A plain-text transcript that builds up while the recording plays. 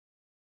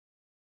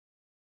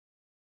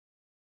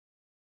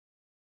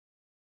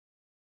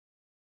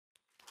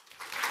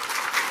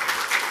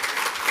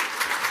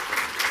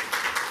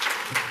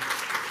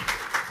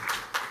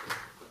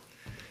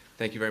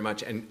Thank you very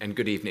much, and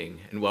good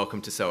evening, and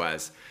welcome to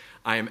SOAS.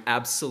 I am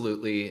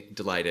absolutely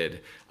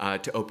delighted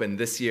to open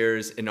this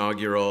year's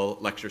inaugural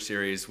lecture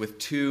series with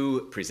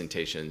two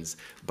presentations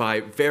by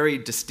very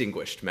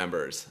distinguished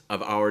members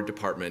of our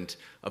Department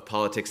of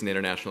Politics and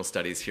International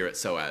Studies here at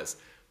SOAS,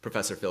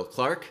 Professor Phil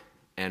Clark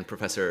and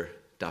Professor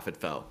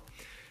Dafydd.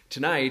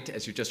 Tonight,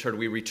 as you just heard,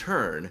 we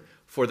return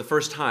for the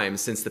first time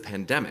since the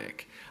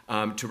pandemic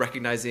to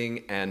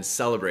recognizing and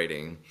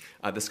celebrating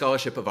the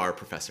scholarship of our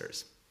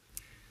professors.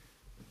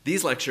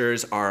 These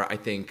lectures are, I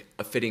think,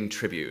 a fitting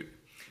tribute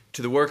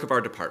to the work of our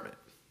department.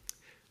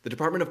 The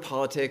Department of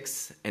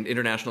Politics and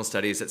International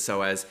Studies at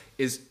SOAS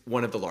is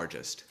one of the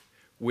largest,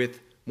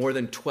 with more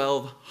than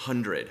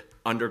 1,200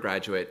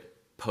 undergraduate,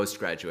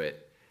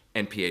 postgraduate,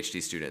 and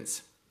PhD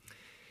students.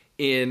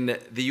 In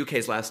the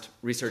UK's last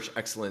Research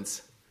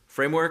Excellence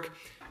Framework,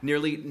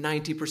 nearly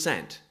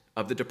 90%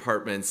 of the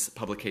department's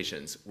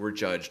publications were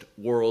judged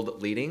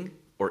world-leading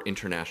or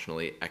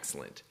internationally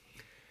excellent.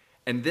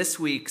 And this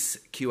week's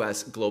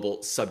QS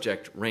Global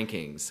Subject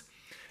Rankings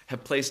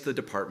have placed the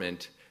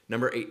department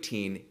number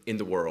 18 in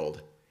the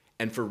world,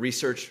 and for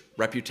research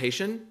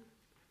reputation,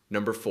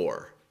 number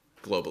 4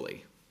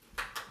 globally.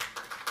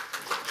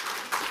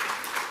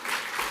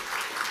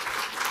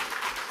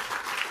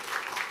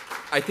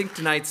 I think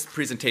tonight's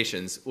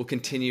presentations will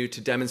continue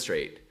to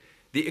demonstrate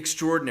the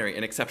extraordinary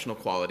and exceptional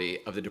quality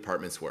of the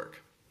department's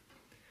work.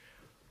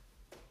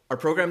 Our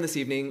program this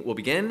evening will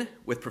begin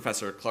with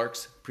Professor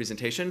Clark's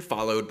presentation,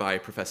 followed by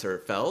Professor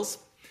Fell's.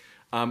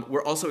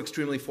 We're also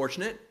extremely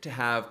fortunate to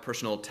have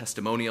personal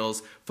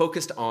testimonials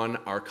focused on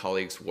our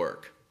colleagues'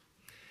 work.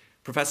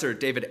 Professor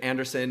David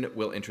Anderson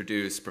will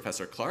introduce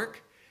Professor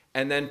Clark,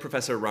 and then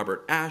Professor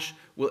Robert Ash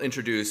will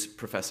introduce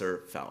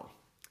Professor Fell.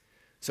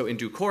 So in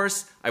due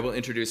course, I will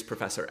introduce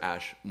Professor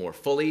Ash more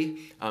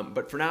fully,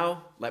 but for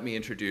now, let me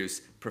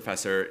introduce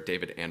Professor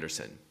David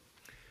Anderson.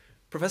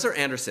 Professor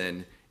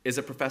Anderson is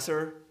a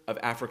professor of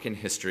African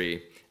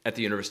history at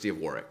the University of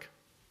Warwick.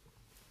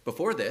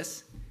 Before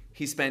this,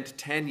 he spent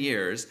 10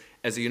 years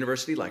as a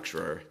university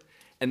lecturer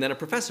and then a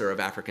professor of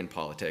African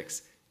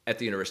politics at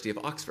the University of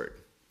Oxford.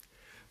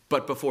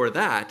 But before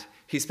that,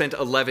 he spent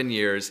 11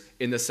 years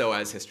in the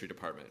SOAS History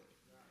Department,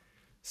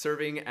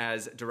 serving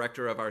as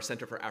director of our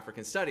Center for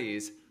African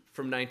Studies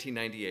from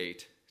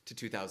 1998 to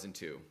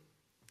 2002.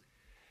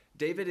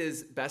 David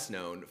is best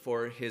known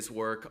for his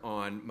work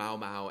on Mau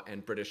Mau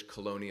and British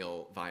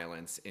colonial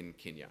violence in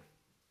Kenya,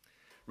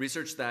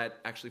 research that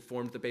actually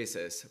formed the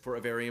basis for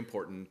a very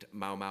important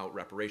Mau Mau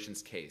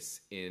reparations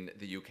case in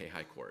the UK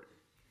High Court.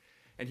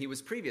 And he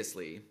was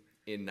previously,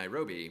 in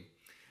Nairobi,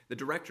 the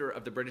director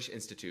of the British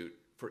Institute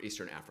for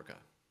Eastern Africa.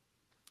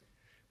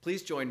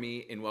 Please join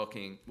me in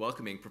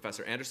welcoming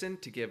Professor Anderson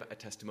to give a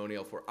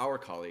testimonial for our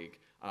colleague,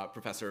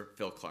 Professor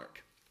Phil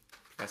Clark.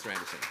 Professor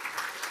Anderson.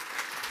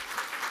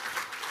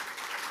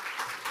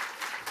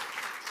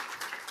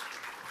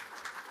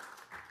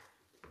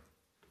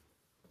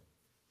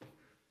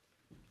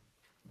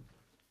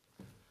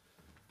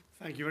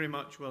 Thank you very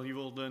much. Well, you've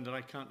all learned that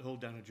I can't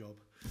hold down a job.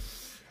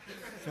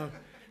 So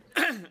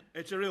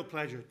it's a real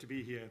pleasure to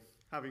be here,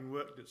 having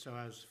worked at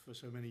SOAS for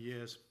so many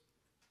years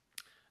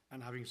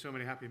and having so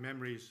many happy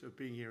memories of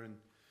being here and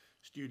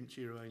students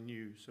here I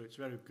knew. So it's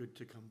very good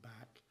to come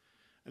back,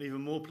 and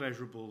even more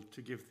pleasurable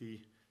to give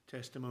the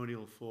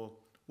testimonial for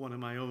one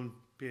of my own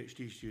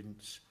PhD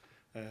students,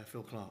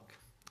 Phil Clark.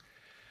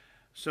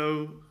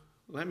 So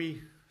let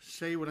me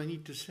say what I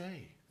need to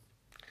say.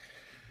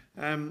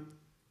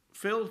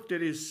 Phil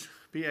did his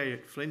BA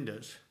at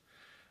Flinders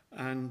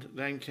and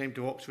then came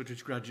to Oxford for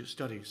his graduate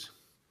studies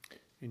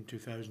in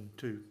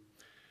 2002.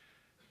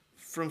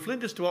 From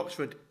Flinders to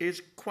Oxford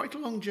is quite a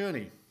long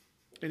journey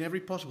in every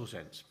possible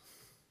sense.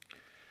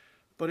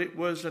 But it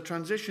was a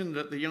transition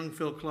that the young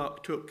Phil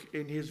Clark took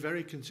in his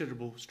very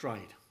considerable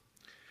stride.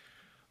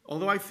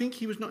 Although I think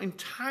he was not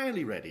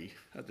entirely ready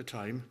at the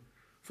time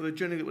for the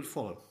journey that would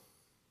follow.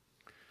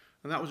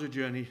 And that was a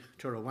journey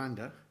to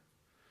Rwanda,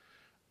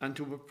 and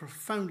to a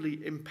profoundly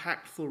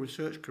impactful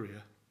research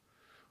career,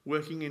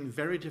 working in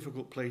very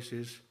difficult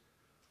places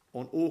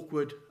on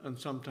awkward and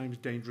sometimes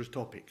dangerous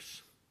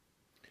topics.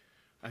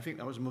 I think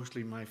that was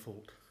mostly my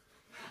fault.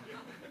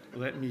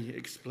 Let me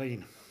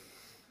explain.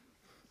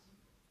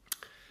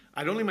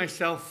 I'd only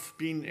myself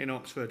been in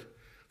Oxford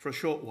for a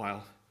short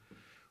while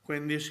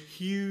when this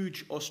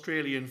huge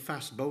Australian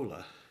fast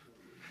bowler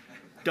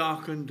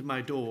darkened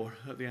my door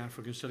at the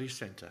African Studies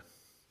Centre.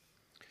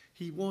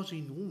 He was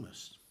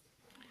enormous.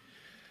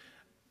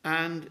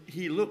 And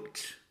he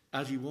looked,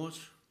 as he was,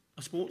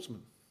 a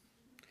sportsman.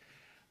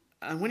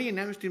 And when he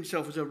announced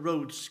himself as a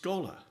Rhodes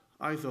Scholar,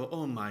 I thought,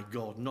 oh my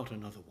God, not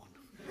another one.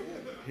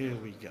 Here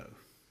we go.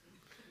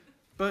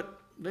 But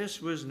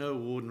this was no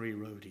ordinary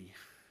roadie.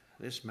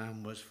 This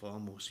man was far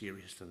more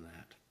serious than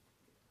that.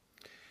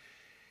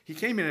 He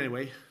came in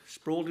anyway,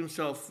 sprawled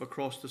himself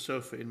across the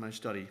sofa in my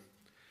study,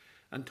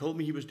 and told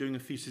me he was doing a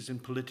thesis in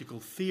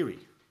political theory,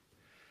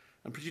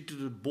 and proceeded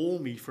to bore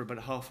me for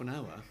about half an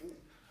hour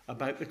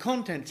about the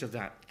contents of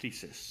that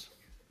thesis.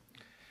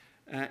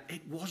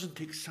 It wasn't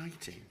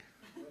exciting.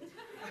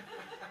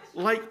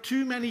 Like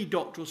too many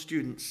doctoral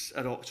students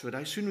at Oxford,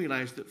 I soon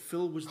realised that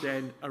Phil was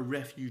then a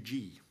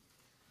refugee.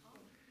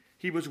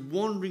 He was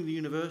wandering the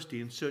university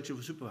in search of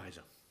a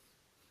supervisor,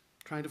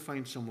 trying to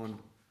find someone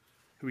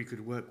who he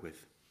could work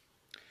with.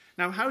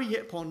 Now, how he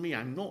hit upon me,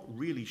 I'm not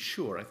really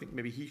sure. I think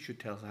maybe he should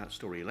tell that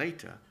story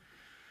later.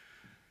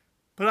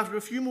 But after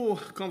a few more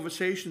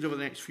conversations over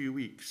the next few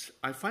weeks,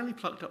 I finally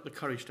plucked up the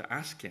courage to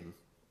ask him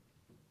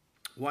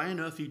why on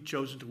earth he'd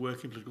chosen to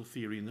work in political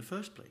theory in the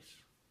first place,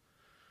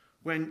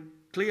 when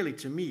clearly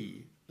to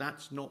me,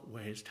 that's not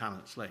where his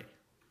talents lay.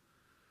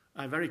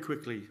 I very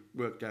quickly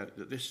worked out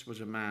that this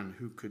was a man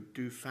who could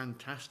do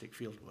fantastic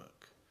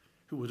fieldwork,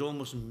 who was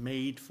almost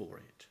made for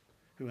it,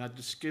 who had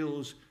the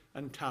skills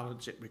and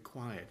talents it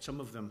required, some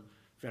of them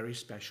very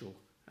special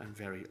and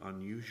very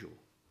unusual.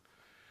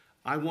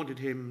 I wanted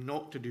him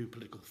not to do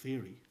political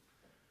theory,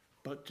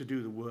 but to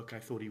do the work I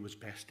thought he was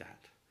best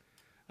at.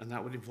 And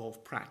that would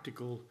involve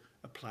practical,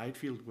 applied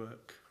field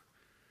work,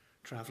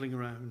 travelling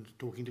around,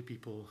 talking to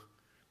people,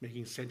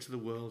 making sense of the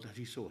world as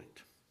he saw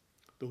it.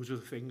 Those were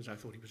the things I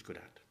thought he was good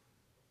at.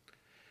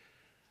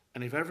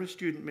 And if ever a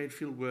student made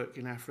field work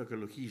in Africa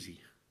look easy,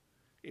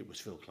 it was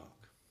Phil Clark.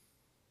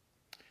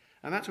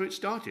 And that's how it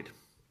started,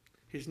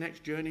 his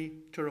next journey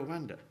to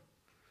Rwanda,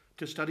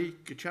 to study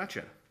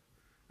Gacaca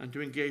and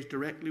to engage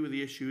directly with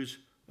the issues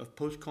of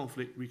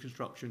post-conflict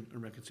reconstruction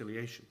and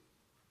reconciliation.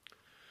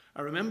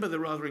 I remember the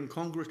rather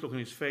incongruous look on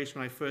his face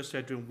when I first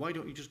said to him, "Why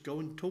don't you just go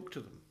and talk to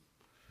them?"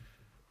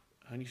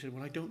 And he said,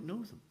 "Well, I don't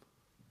know them."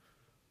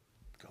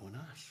 Go and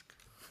ask.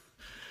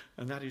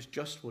 And that is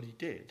just what he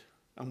did.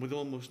 And with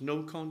almost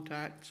no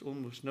contacts,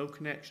 almost no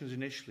connections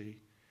initially,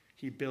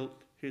 he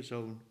built his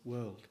own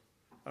world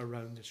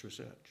around this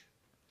research.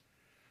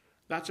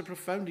 That's a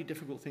profoundly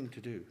difficult thing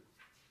to do.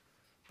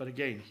 But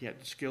again, he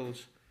had the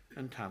skills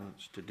and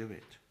talents to do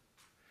it.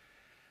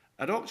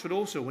 At Oxford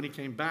also, when he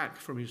came back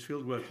from his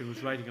fieldwork and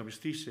was writing up his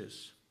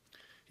thesis,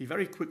 he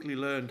very quickly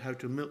learned how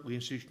to milk the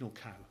institutional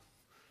cow,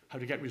 how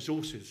to get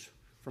resources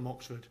from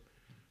Oxford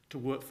to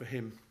work for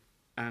him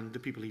and the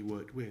people he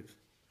worked with.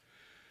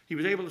 He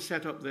was able to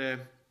set up the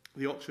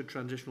Oxford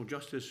Transitional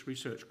Justice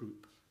Research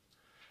Group.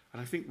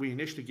 And I think we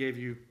initially gave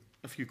you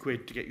a few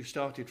quid to get you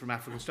started from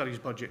African Studies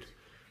budget.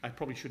 I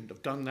probably shouldn't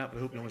have done that, but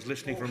I hope no one's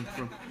listening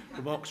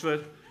from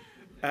Oxford.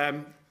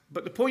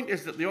 But the point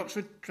is that the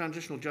Oxford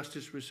Transitional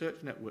Justice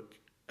Research Network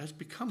has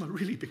become a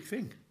really big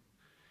thing.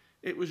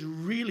 It was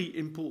really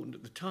important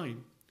at the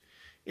time.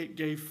 It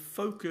gave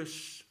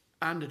focus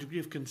and a degree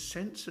of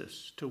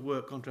consensus to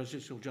work on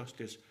transitional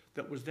justice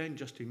that was then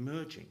just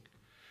emerging.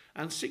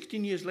 And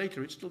 16 years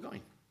later, it's still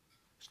going,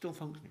 still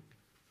functioning.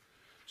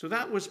 So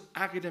that was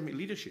academic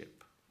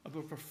leadership of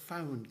a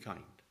profound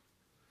kind.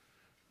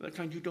 The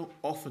kind you don't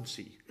often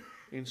see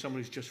in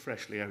someone who's just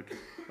freshly out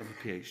of a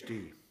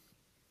PhD.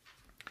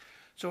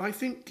 So I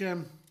think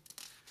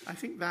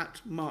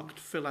that marked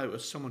Phil out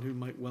as someone who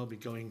might well be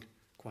going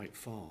quite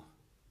far.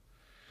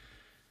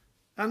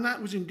 And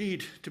that was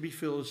indeed to be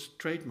Phil's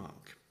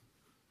trademark.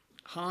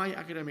 High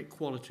academic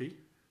quality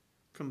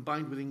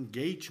combined with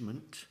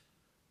engagement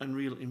and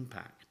real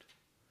impact.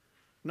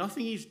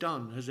 Nothing he's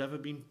done has ever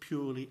been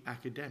purely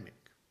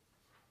academic.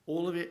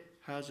 All of it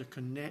has a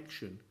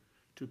connection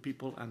to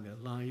people and their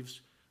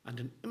lives and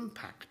an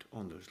impact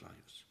on those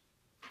lives.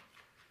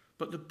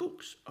 But the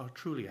books are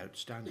truly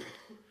outstanding.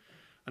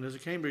 And as a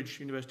Cambridge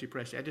University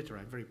Press editor,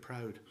 I'm very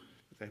proud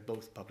that they're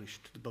both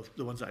published.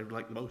 The ones that I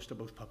like the most are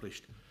both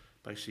published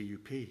by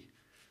CUP.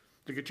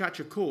 The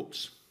Gacaca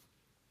Courts,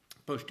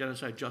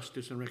 Post-Genocide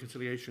Justice and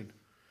Reconciliation,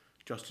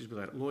 Justice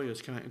Without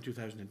Lawyers, came out in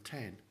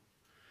 2010.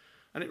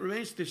 And it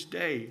remains to this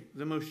day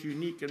the most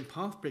unique and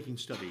path-breaking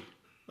study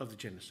of the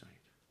genocide.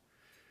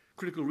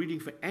 Critical reading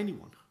for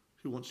anyone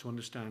who wants to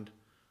understand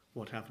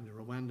what happened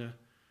in Rwanda.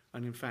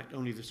 And in fact,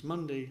 only this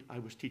Monday, I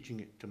was teaching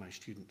it to my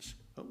students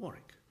at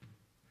Warwick.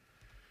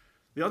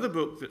 The other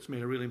book that's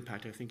made a real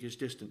impact, I think, is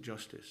Distant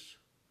Justice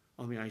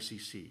on the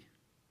ICC.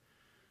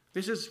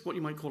 This is what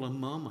you might call a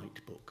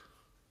Marmite book.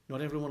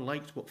 Not everyone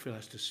likes what Phil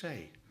has to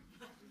say.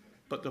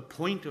 But the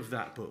point of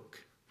that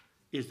book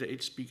is that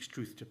it speaks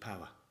truth to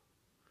power.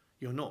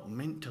 You're not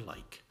meant to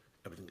like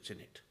everything that's in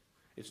it.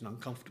 It's an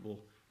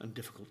uncomfortable and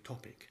difficult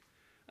topic.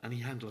 And he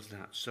handles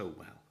that so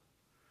well.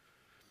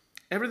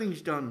 Everything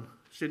he's done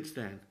since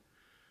then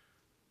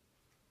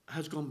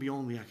has gone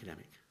beyond the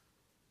academic.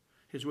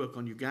 His work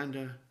on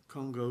Uganda,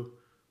 Congo,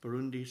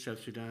 Burundi,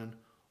 South Sudan,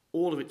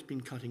 all of it's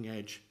been cutting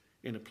edge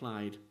in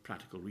applied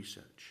practical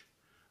research.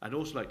 I'd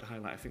also like to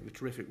highlight, I think, the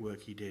terrific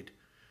work he did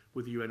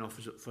with the UN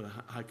Office for the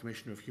High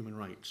Commissioner of Human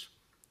Rights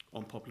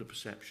on popular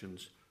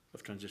perceptions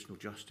of transitional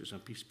justice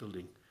and peace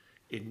building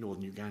in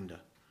northern Uganda.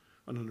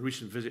 And on a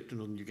recent visit to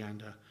northern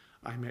Uganda,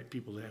 I met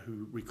people there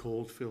who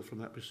recalled Phil from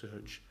that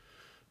research,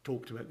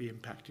 talked about the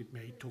impact it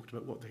made, talked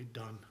about what they'd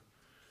done.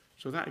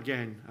 So that,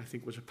 again, I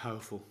think was a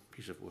powerful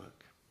piece of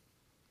work.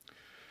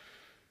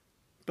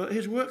 But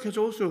his work has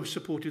also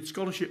supported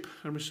scholarship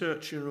and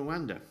research in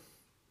Rwanda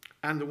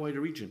and the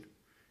wider region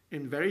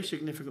in very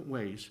significant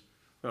ways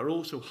that are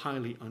also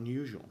highly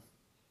unusual.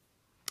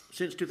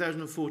 Since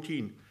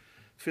 2014,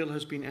 Phil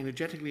has been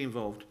energetically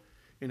involved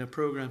in a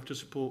programme to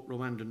support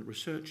Rwandan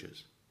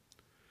researchers.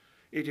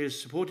 It is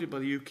supported by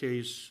the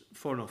UK's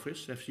Foreign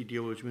Office,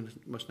 FCDO as we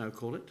must now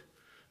call it,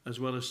 as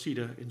well as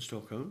CEDA in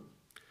Stockholm,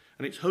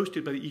 and it's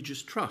hosted by the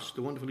Aegis Trust,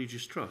 the wonderful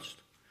Aegis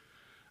Trust.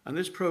 And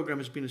this programme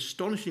has been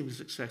astonishingly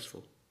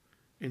successful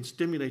in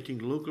stimulating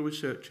local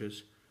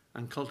researchers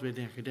and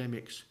cultivating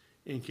academics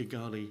in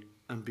Kigali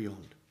and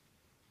beyond.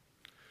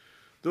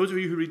 Those of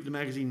you who read the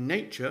magazine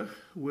Nature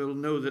will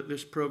know that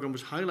this programme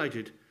was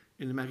highlighted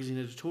in the magazine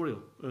editorial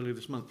earlier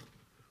this month,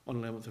 on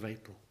 11th of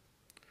April,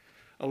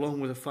 along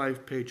with a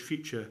 5-page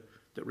feature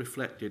that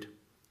reflected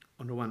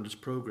on Rwanda's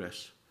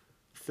progress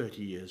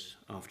 30 years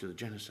after the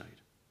genocide.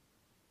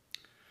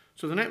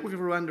 So the network of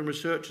Rwandan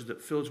researchers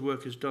that Phil's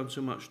work has done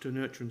so much to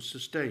nurture and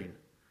sustain.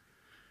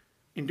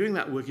 In doing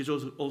that work, he's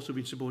also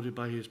been supported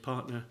by his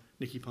partner,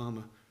 Nikki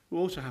Palmer, who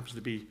also happens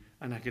to be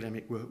an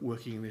academic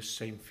working in this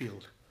same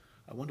field.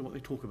 I wonder what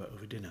they talk about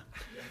over dinner.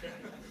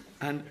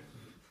 And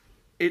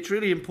it's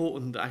really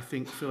important that I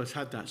think Phil has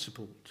had that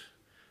support.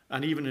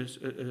 And even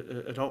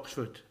at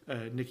Oxford,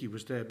 Nikki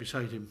was there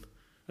beside him,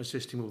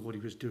 assisting with what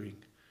he was doing.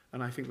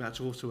 And I think that's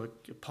also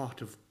a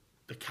part of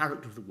the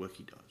character of the work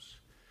he does.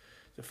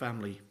 The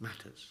family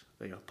matters.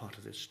 They are part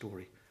of this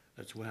story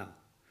as well.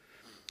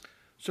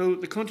 So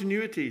the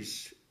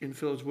continuities in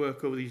Phil's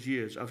work over these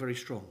years are very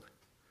strong.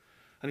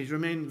 And he's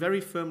remained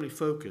very firmly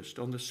focused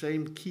on the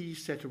same key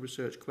set of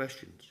research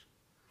questions.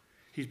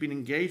 He's been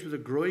engaged with a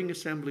growing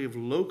assembly of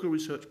local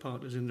research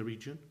partners in the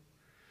region,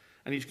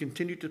 and he's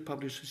continued to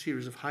publish a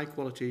series of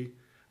high-quality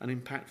and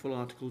impactful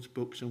articles,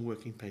 books, and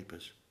working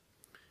papers,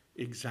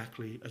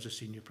 exactly as a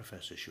senior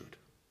professor should.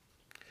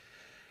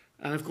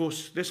 And of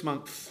course, this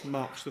month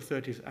marks the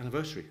 30th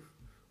anniversary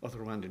of the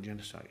Rwandan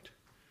genocide.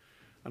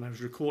 And I was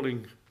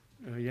recalling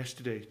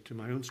yesterday to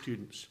my own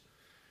students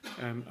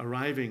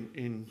arriving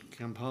in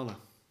Kampala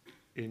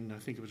in, I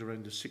think it was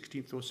around the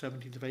 16th or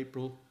 17th of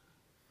April,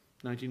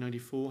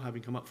 1994,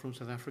 having come up from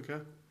South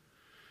Africa,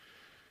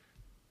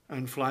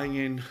 and flying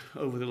in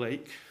over the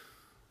lake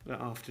that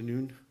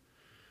afternoon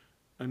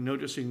and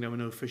noticing there were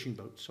no fishing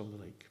boats on the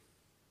lake.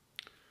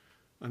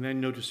 And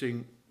then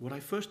noticing what I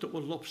first thought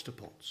were lobster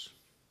pots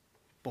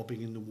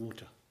bobbing in the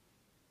water.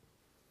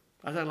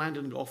 As I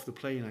landed off the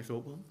plane, I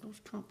thought, well,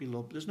 those can't be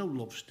lobsters. There's no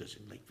lobsters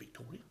in Lake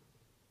Victoria.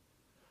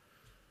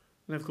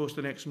 And of course,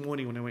 the next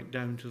morning when I went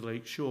down to the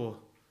lake shore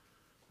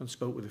and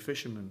spoke with the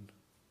fishermen,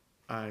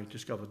 I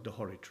discovered the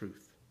horrid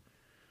truth.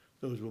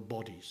 Those were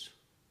bodies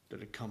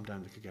that had come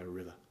down the Kagera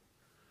River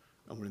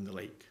and were in the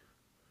lake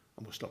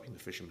and were stopping the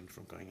fishermen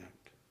from going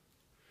out.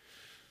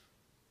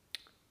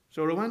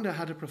 So Rwanda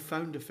had a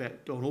profound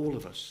effect on all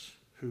of us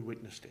who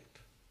witnessed it.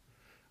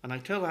 And I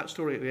tell that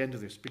story at the end of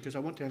this because I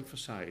want to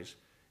emphasize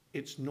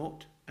it's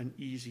not an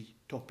easy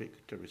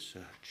topic to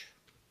research.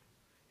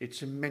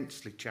 It's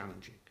immensely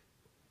challenging.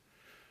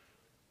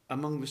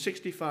 Among the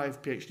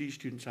 65 PhD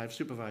students I've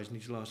supervised in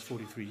these last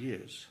 43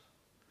 years,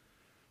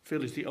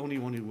 Phil is the only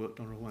one who worked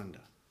on Rwanda.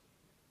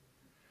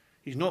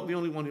 He's not the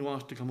only one who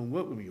asked to come and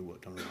work with me who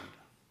worked on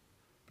Rwanda,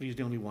 but he's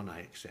the only one I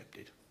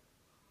accepted.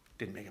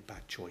 Didn't make a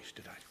bad choice,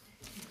 did I?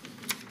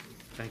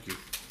 Thank you.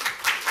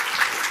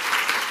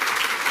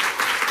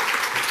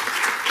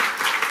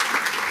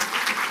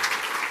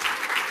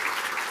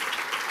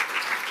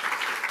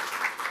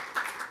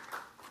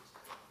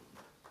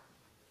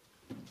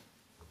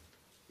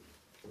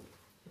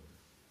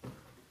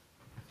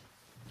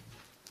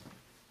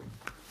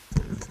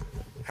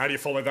 How do you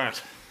follow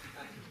that?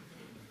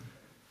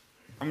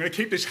 I'm going to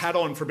keep this hat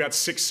on for about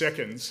 6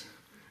 seconds.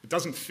 It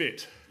doesn't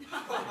fit.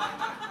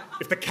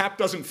 If the cap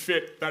doesn't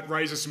fit, that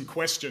raises some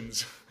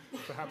questions,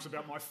 perhaps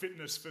about my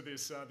fitness for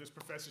this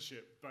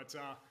professorship. But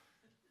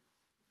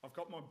I've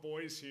got my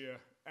boys here,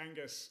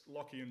 Angus,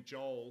 Lockie and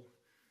Joel,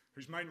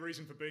 whose main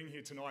reason for being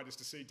here tonight is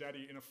to see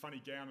Daddy in a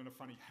funny gown and a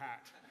funny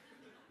hat.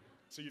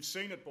 So you've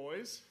seen it,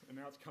 boys, and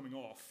now it's coming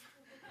off,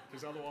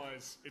 because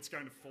otherwise it's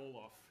going to fall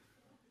off.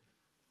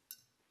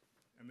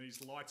 And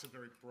these lights are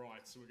very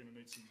bright, so we're going to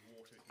need some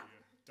water here.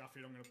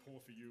 Dafydd, I'm going to pour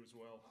for you as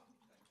well.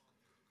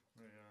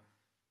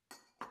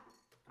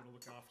 Got to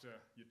look after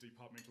your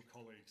departmental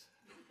colleagues.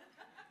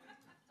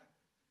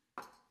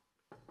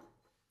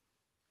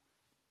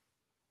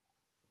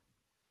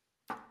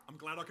 I'm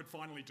glad I could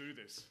finally do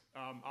this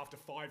after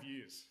 5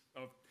 years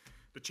of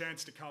the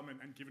chance to come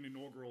and give an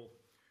inaugural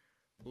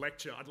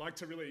lecture. I'd like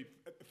to really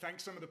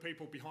thank some of the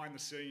people behind the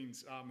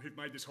scenes who've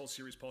made this whole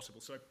series possible.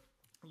 So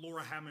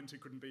Laura Hammond, who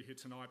couldn't be here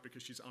tonight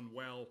because she's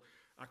unwell,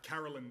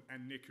 Carolyn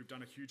and Nick, who've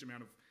done a huge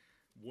amount of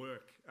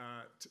work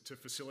to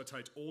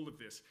facilitate all of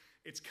this.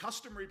 It's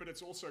customary, but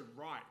it's also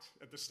right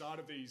at the start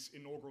of these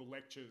inaugural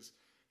lectures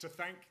to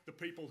thank the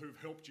people who've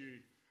helped you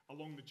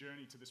along the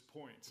journey to this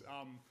point.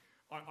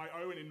 I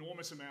owe an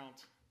enormous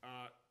amount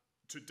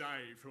to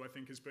Dave, who I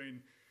think has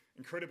been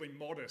incredibly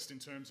modest in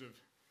terms of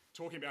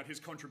talking about his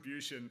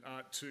contribution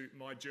to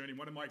my journey.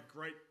 One of my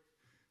great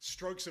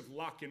strokes of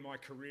luck in my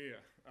career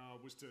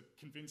was to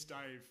convince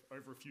Dave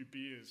over a few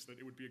beers that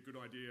it would be a good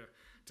idea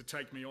to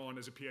take me on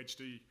as a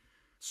PhD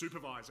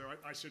supervisor.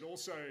 I should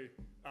also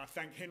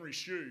thank Henry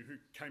Hsu, who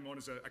came on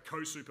as a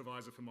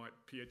co-supervisor for my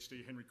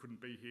PhD. Henry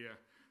couldn't be here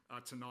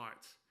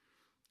tonight.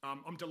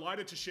 I'm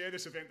delighted to share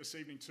this event this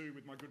evening too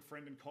with my good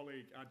friend and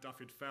colleague,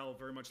 Dafydd.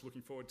 Very much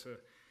looking forward to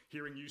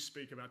hearing you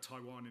speak about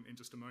Taiwan in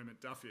just a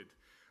moment, Dafydd.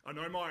 I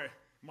know my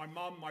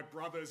mum, my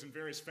brothers and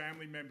various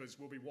family members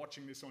will be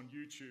watching this on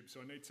YouTube, so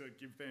I need to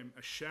give them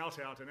a shout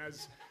out. And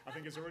as I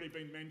think has already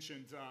been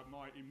mentioned,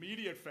 my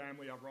immediate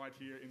family are right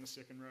here in the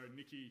second row,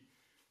 Nikki,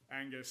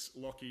 Angus,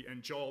 Lockie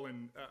and Joel.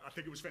 And I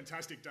think it was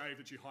fantastic, Dave,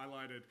 that you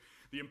highlighted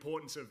the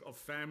importance of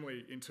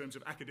family in terms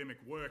of academic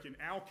work. In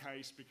our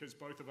case, because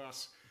both of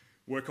us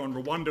work on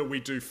Rwanda, we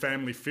do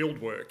family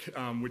field work,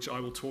 which I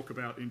will talk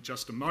about in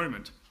just a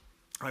moment.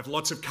 I have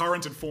lots of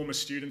current and former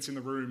students in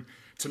the room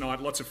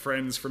tonight, lots of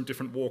friends from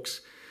different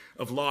walks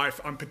of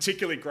life. I'm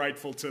particularly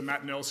grateful to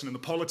Matt Nelson in the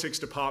politics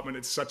department.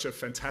 It's such a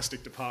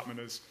fantastic department,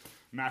 as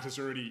Matt has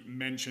already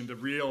mentioned, a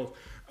real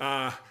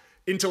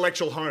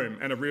intellectual home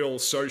and a real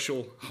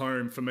social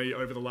home for me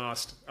over the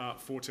last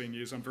 14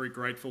 years. I'm very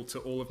grateful to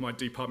all of my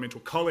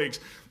departmental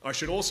colleagues. I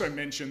should also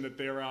mention that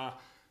there are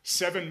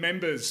 7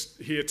 members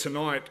here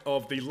tonight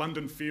of the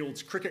London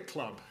Fields Cricket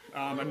Club,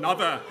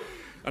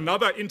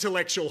 another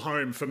intellectual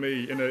home for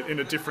me in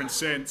a different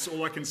sense.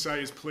 All I can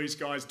say is, please,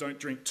 guys, don't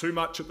drink too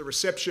much at the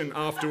reception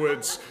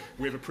afterwards.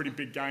 We have a pretty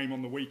big game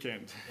on the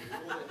weekend.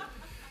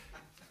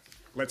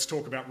 Let's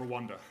talk about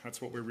Rwanda.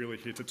 That's what we're really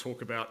here to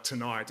talk about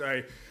tonight.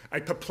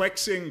 A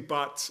perplexing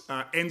but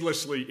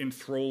endlessly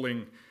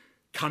enthralling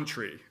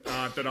country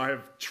that I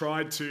have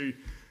tried to,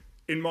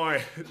 in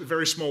my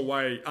very small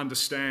way,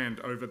 understand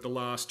over the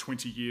last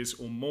 20 years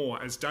or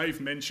more. As Dave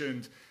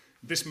mentioned,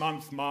 this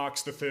month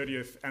marks the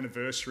 30th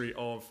anniversary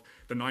of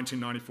the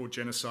 1994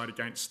 genocide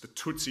against the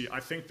Tutsi.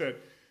 I think that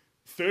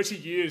 30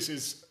 years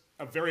is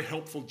a very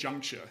helpful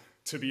juncture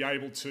to be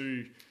able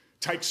to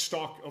take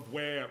stock of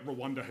where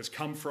Rwanda has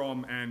come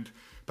from and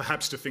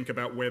perhaps to think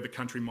about where the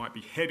country might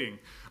be heading.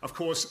 Of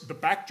course, the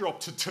backdrop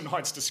to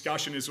tonight's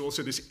discussion is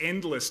also this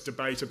endless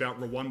debate about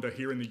Rwanda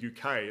here in the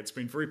UK. It's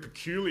been very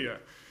peculiar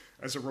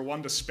as a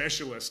Rwanda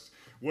specialist,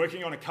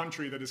 working on a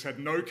country that has had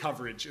no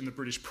coverage in the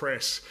British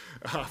press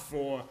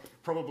for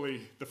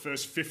probably the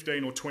first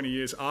 15 or 20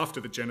 years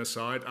after the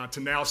genocide, to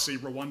now see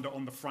Rwanda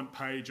on the front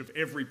page of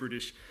every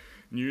British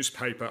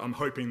newspaper. I'm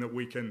hoping that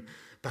we can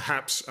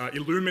perhaps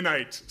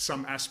illuminate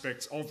some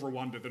aspects of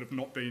Rwanda that have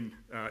not been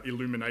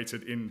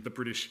illuminated in the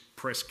British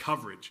press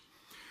coverage.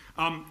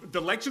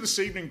 The lecture this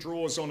evening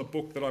draws on a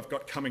book that I've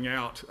got coming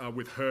out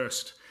with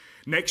Hearst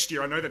next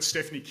year. I know that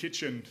Stephanie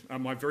Kitchen,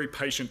 my very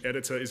patient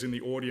editor, is in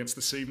the audience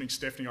this evening.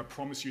 Stephanie, I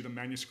promise you the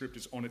manuscript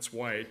is on its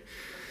way.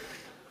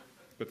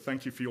 But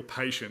thank you for your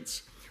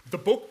patience. The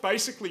book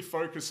basically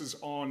focuses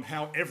on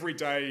how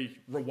everyday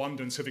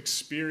Rwandans have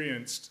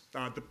experienced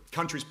the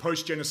country's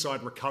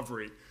post-genocide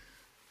recovery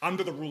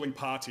under the ruling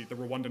party, the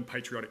Rwandan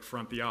Patriotic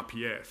Front, the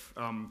RPF,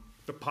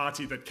 the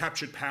party that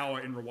captured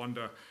power in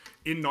Rwanda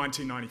in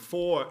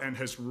 1994 and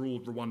has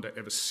ruled Rwanda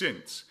ever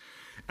since.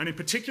 And in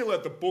particular,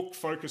 the book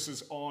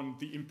focuses on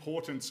the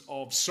importance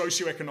of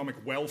socio-economic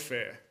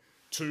welfare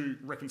to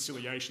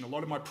reconciliation. A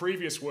lot of my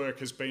previous work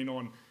has been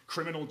on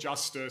criminal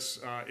justice,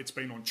 it's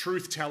been on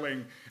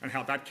truth-telling and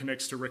how that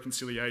connects to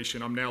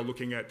reconciliation. I'm now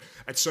looking at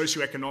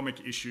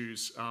socio-economic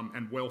issues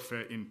and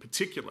welfare in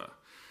particular.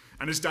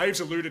 And as Dave's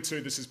alluded to,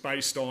 this is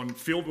based on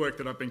fieldwork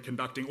that I've been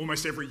conducting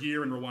almost every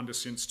year in Rwanda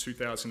since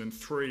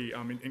 2003,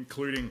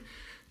 including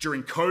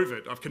during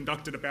COVID. I've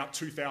conducted about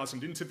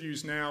 2,000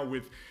 interviews now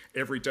with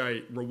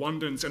everyday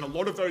Rwandans, and a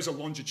lot of those are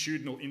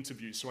longitudinal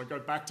interviews. So I go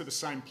back to the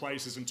same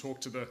places and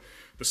talk to the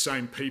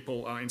same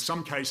people, in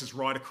some cases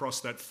right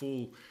across that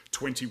full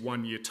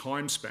 21-year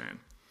time span.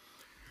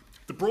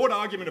 The broad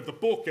argument of the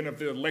book and of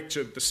the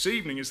lecture this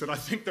evening is that I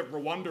think that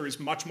Rwanda is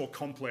much more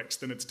complex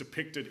than it's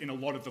depicted in a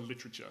lot of the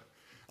literature.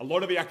 A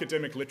lot of the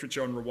academic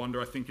literature on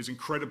Rwanda, I think, is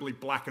incredibly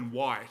black and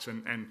white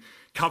and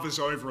covers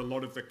over a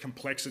lot of the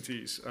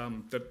complexities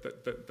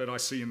that I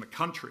see in the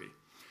country.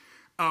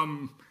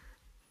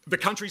 The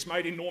country's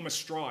made enormous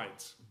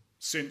strides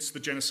since the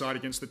genocide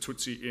against the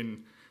Tutsi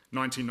in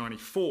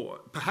 1994.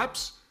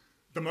 Perhaps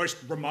the most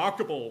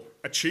remarkable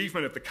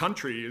achievement of the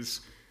country is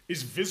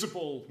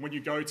visible when you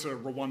go to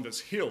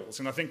Rwanda's hills.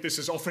 And I think this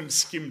is often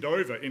skimmed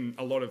over in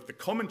a lot of the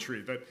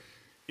commentary, that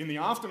in the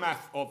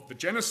aftermath of the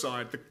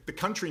genocide, the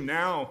country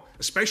now,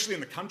 especially in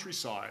the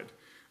countryside,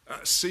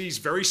 sees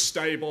very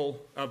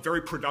stable,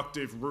 very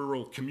productive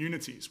rural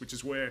communities, which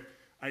is where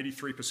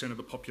 83% of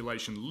the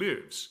population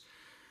lives.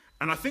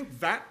 And I think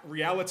that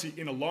reality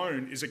in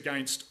alone is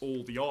against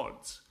all the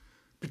odds,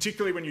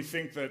 particularly when you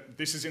think that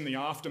this is in the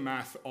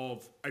aftermath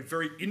of a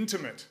very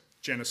intimate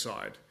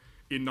genocide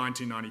in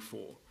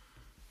 1994.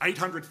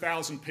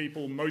 800,000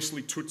 people,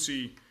 mostly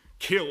Tutsi,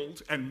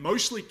 killed, and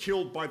mostly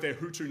killed by their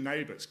Hutu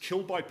neighbours,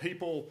 killed by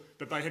people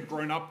that they had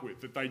grown up with,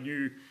 that they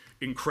knew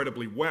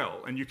incredibly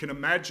well. And you can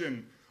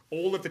imagine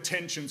all of the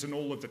tensions and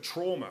all of the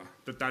trauma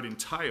that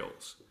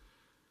entails.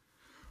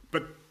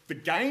 But the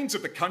gains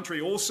of the country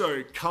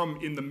also come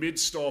in the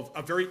midst of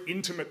a very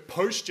intimate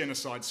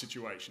post-genocide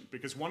situation,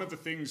 because one of the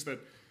things that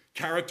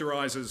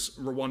characterises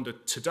Rwanda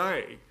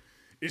today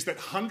is that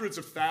hundreds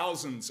of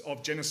thousands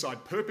of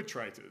genocide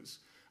perpetrators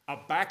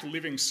are back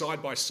living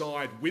side by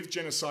side with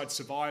genocide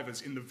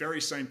survivors in the very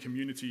same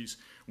communities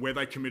where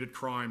they committed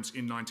crimes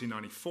in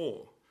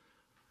 1994.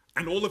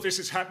 And all of this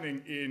is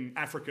happening in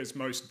Africa's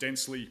most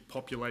densely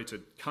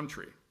populated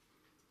country.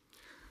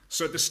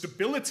 So the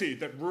stability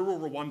that rural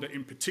Rwanda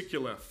in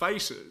particular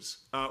faces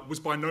was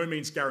by no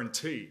means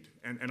guaranteed,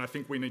 and I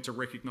think we need to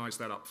recognise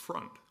that up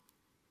front.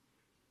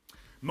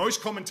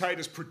 Most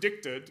commentators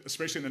predicted,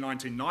 especially in the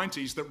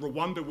 1990s, that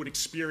Rwanda would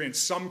experience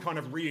some kind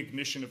of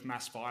reignition of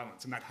mass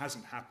violence, and that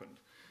hasn't happened.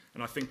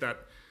 And I think that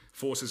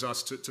forces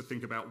us to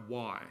think about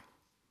why.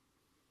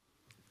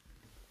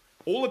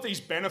 All of these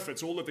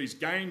benefits, all of these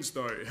gains,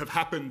 though, have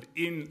happened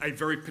in a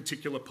very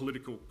particular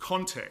political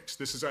context.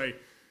 This is a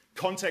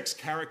context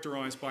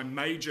characterised by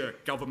major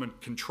government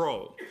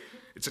control.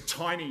 It's a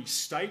tiny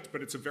state,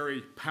 but it's a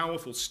very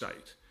powerful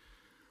state,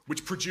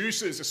 which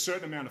produces a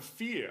certain amount of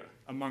fear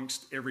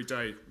amongst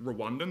everyday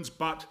Rwandans.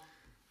 But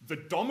the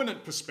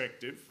dominant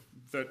perspective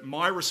that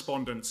my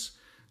respondents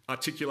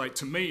articulate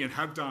to me and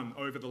have done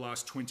over the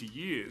last 20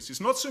 years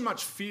is not so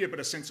much fear, but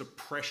a sense of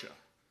pressure.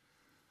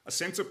 A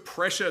sense of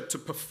pressure to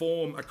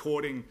perform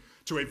according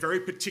to a very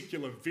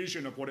particular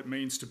vision of what it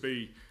means to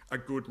be a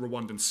good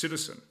Rwandan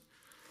citizen.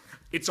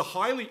 It's a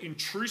highly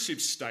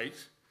intrusive state,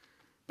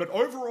 but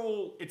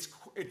overall it's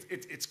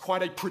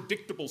quite a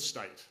predictable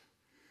state.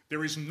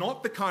 There is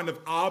not the kind of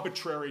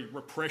arbitrary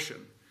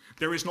repression.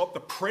 There is not the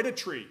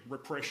predatory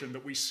repression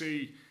that we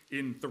see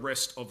in the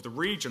rest of the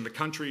region. The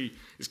country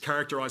is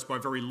characterised by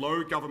very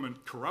low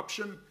government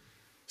corruption.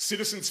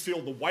 Citizens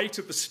feel the weight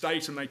of the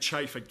state and they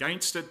chafe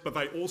against it, but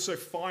they also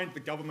find the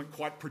government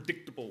quite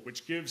predictable,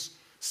 which gives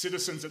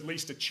citizens at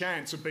least a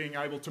chance of being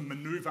able to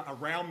manoeuvre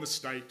around the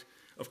state,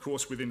 of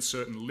course, within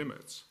certain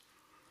limits.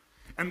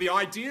 And the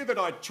idea that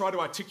I try to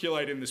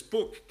articulate in this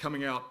book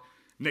coming out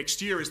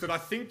next year is that I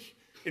think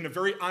in a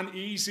very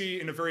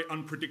uneasy, in a very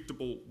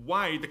unpredictable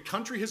way, the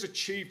country has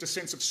achieved a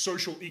sense of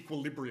social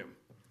equilibrium.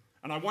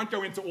 And I won't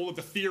go into all of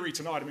the theory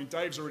tonight. I mean,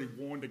 Dave's already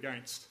warned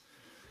against,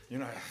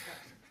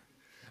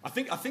 I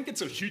think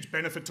it's a huge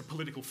benefit to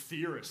political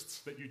theorists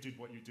that you did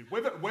what you did.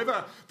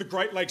 Whether the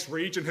Great Lakes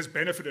region has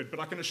benefited, but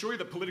I can assure you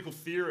that political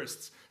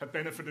theorists have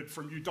benefited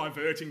from you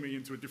diverting me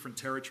into a different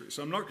territory.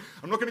 So I'm not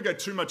going to go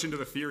too much into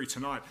the theory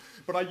tonight.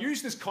 But I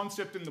use this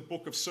concept in the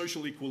book of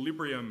social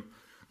equilibrium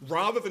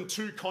rather than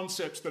two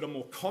concepts that are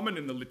more common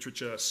in the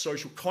literature,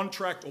 social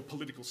contract or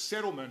political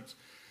settlement,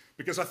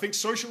 because I think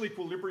social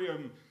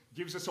equilibrium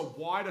gives us a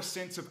wider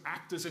sense of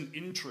actors and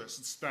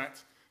interests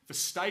that the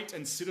state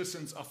and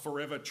citizens are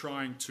forever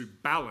trying to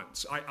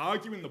balance. I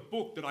argue in the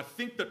book that I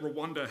think that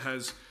Rwanda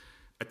has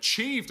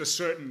achieved a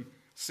certain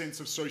sense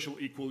of social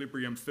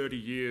equilibrium 30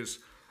 years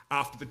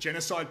after the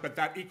genocide, but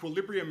that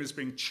equilibrium is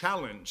being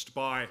challenged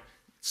by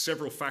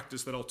several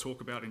factors that I'll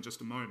talk about in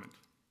just a moment.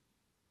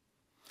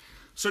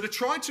 So to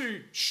try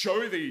to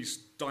show these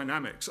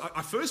dynamics,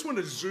 I first want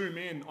to zoom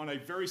in on a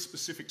very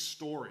specific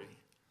story,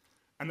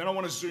 and then I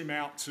want to zoom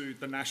out to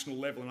the national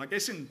level. And I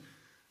guess in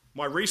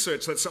my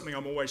research, that's something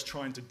I'm always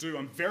trying to do.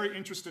 I'm very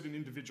interested in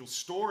individual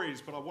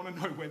stories, but I want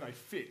to know where they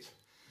fit.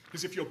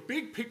 Because if your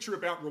big picture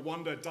about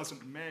Rwanda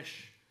doesn't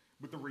mesh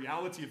with the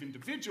reality of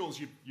individuals,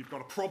 you've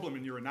got a problem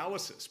in your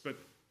analysis. But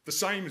the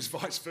same is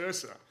vice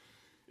versa.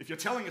 If you're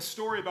telling a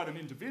story about an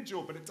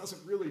individual, but it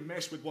doesn't really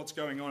mesh with what's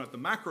going on at the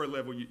macro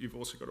level, you've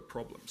also got a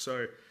problem.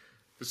 So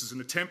this is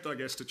an attempt, I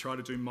guess, to try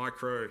to do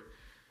micro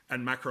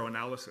and macro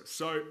analysis.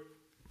 So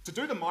to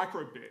do the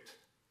micro bit,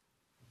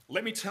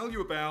 let me tell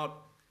you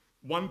about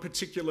one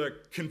particular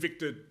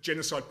convicted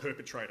genocide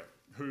perpetrator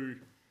who,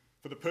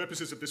 for the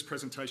purposes of this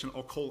presentation,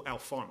 I'll call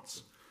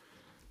Alphonse.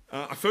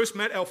 I first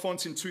met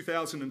Alphonse in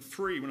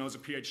 2003 when I was a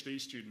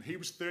PhD student. He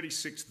was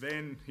 36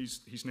 then,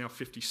 he's now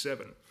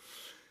 57.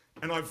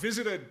 And I've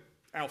visited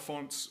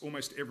Alphonse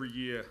almost every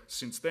year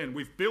since then.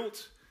 We've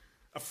built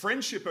a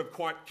friendship of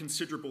quite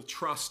considerable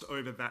trust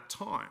over that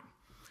time.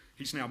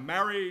 He's now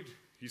married,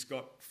 he's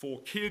got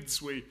 4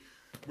 kids. We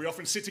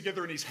often sit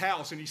together in his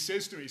house and he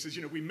says to me, he says,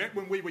 we met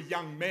when we were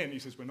young men. He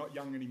says, we're not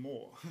young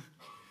anymore.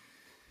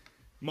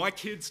 My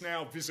kids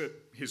now visit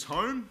his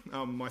home.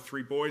 My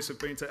 3 boys have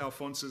been to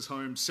Alphonse's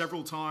home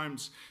several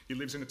times. He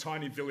lives in a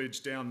tiny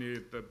village down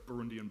near the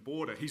Burundian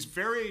border. He's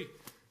very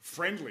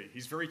friendly.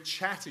 He's very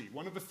chatty.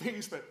 One of the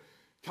things that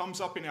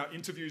comes up in our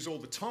interviews all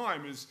the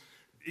time is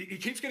he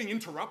keeps getting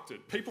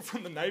interrupted. People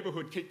from the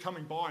neighbourhood keep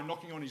coming by and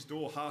knocking on his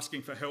door,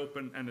 asking for help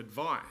and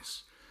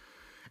advice.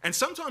 And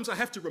sometimes I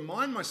have to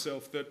remind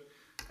myself that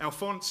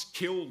Alphonse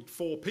killed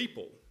 4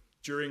 people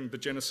during the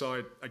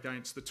genocide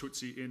against the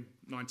Tutsi in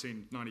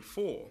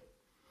 1994.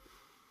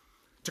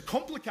 To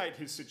complicate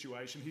his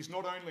situation, he's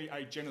not only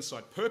a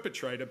genocide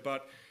perpetrator,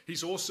 but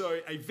he's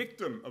also a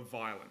victim of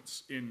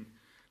violence in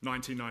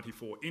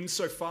 1994,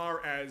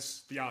 insofar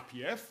as the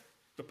RPF,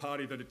 the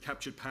party that had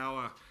captured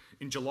power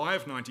in July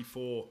of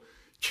 94,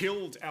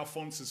 killed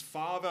Alphonse's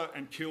father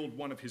and killed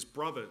one of his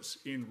brothers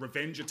in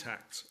revenge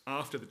attacks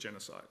after the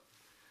genocide.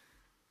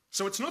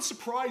 So it's not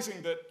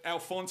surprising that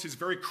Alphonse is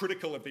very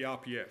critical of the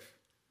RPF.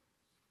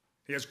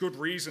 He has good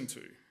reason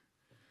to.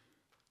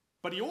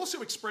 But he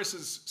also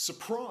expresses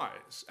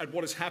surprise at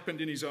what has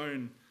happened in his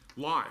own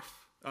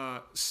life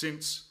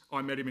since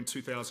I met him in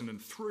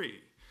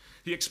 2003.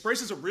 He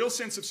expresses a real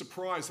sense of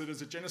surprise that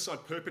as a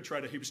genocide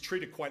perpetrator, he was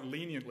treated quite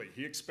leniently.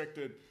 He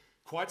expected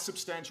quite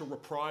substantial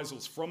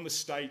reprisals from the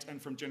state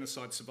and from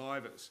genocide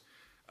survivors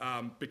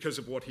because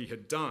of what he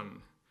had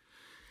done.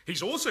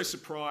 He's also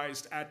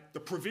surprised at the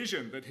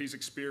provision that he's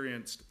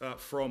experienced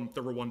from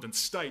the Rwandan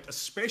state,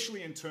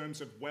 especially in terms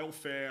of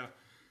welfare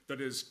that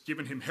has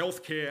given him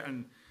health care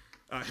and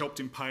helped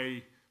him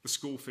pay the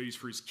school fees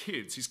for his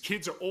kids. His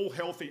kids are all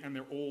healthy and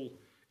they're all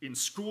in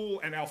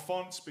school, and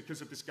Alphonse, because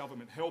of this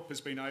government help,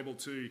 has been able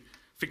to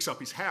fix up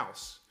his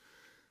house.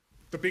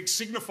 The big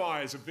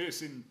signifiers of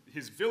this in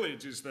his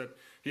village is that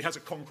he has a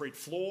concrete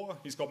floor,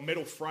 he's got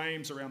metal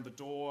frames around the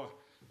door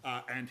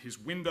and his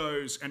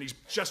windows, and he's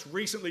just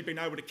recently been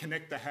able to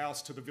connect the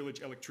house to the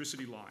village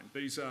electricity line.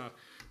 These are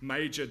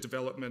major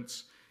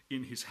developments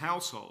in his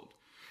household.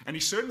 And he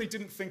certainly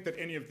didn't think that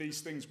any of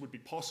these things would be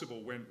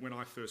possible when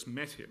I first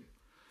met him.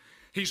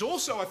 He's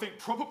also, I think,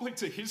 probably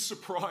to his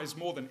surprise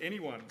more than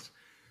anyone's,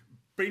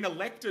 been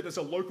elected as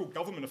a local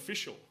government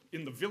official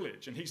in the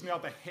village, and he's now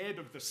the head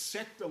of the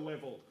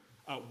sector-level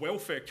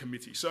welfare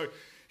committee. So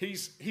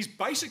he's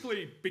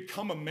basically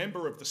become a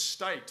member of the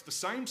state, the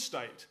same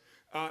state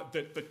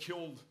that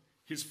killed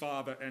his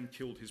father and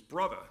killed his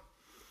brother.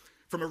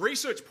 From a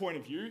research point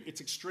of view,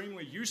 it's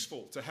extremely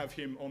useful to have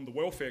him on the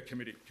welfare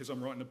committee because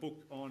I'm writing a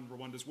book on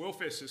Rwanda's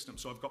welfare system,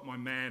 so I've got my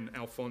man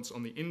Alphonse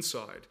on the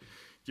inside,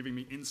 giving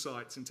me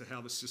insights into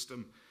how the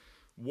system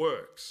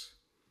works.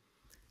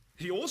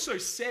 He also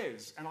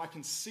says, and I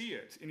can see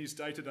it in his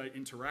day-to-day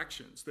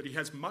interactions, that he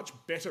has much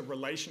better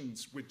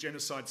relations with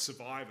genocide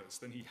survivors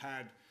than he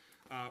had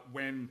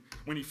when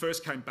he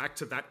first came back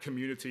to that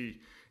community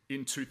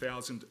in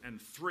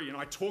 2003. And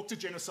I talk to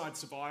genocide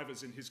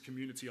survivors in his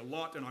community a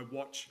lot, and I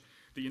watch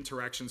the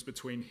interactions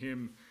between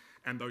him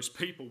and those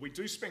people. We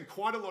do spend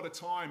quite a lot of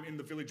time in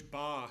the village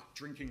bar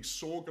drinking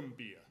sorghum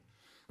beer.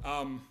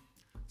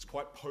 It's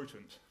quite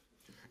potent.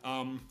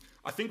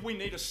 I think we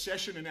need a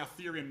session in our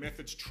theory and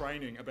methods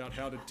training about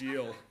how to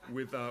deal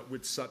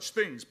with such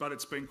things, but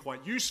it's been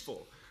quite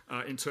useful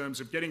in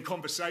terms of getting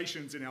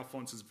conversations in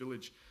Alphonse's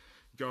village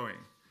going.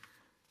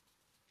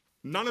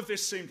 None of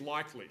this seemed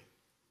likely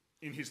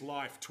in his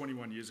life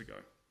 21 years ago.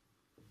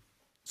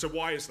 So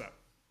why is that?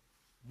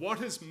 What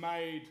has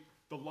made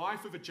the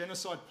life of a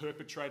genocide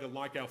perpetrator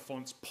like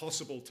Alphonse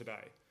possible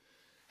today?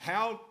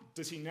 How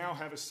does he now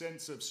have a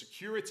sense of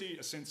security,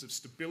 a sense of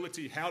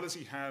stability? How does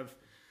he have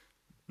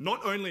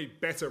not only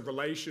better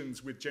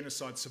relations with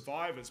genocide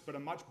survivors, but a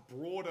much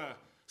broader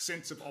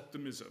sense of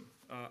optimism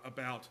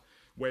about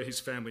where his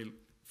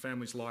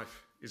family's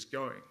life is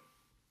going?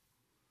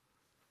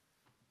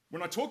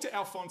 When I talk to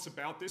Alphonse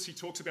about this, he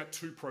talks about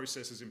two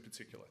processes in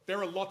particular.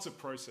 There are lots of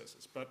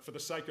processes, but for the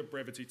sake of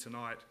brevity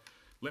tonight,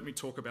 let me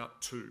talk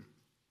about two.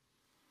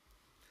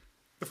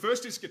 The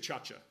first is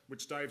gacaca,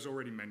 which Dave's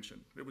already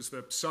mentioned. It was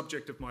the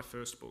subject of my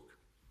first book.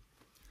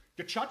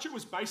 Gacaca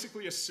was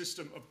basically a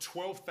system of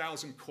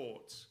 12,000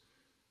 courts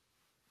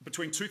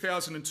between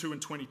 2002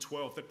 and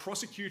 2012 that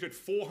prosecuted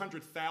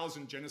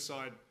 400,000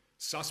 genocide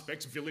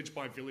suspects, village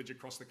by village,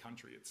 across the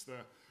country. It's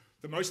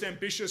the most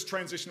ambitious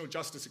transitional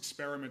justice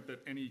experiment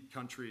that any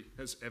country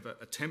has ever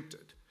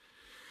attempted.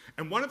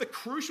 And one of the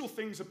crucial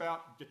things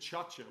about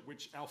gacaca,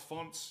 which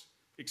Alphonse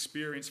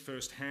experienced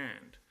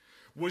firsthand,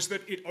 was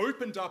that it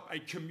opened up a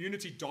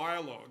community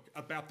dialogue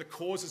about the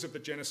causes of the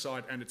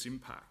genocide and its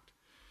impact.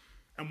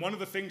 And one of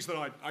the things that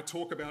I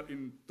talk about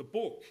in the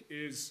book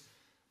is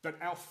that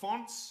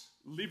Alphonse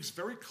lives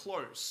very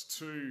close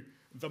to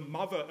the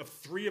mother of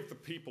three of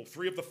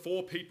the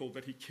four people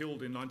that he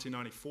killed in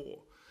 1994.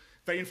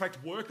 They in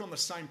fact work on the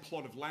same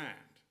plot of land,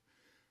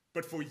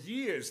 but for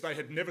years they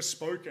had never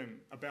spoken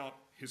about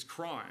his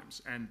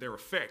crimes and their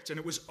effects. And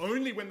it was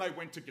only when they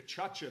went to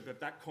gacaca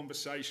that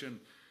conversation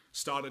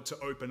started to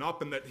open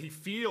up, and that he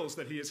feels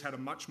that he has had a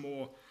much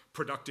more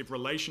productive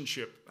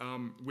relationship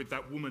with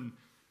that woman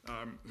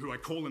who I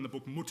call in the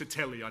book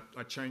Mutateli.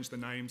 I changed the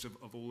names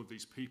of all of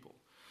these people.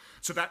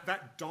 So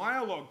that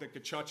dialogue that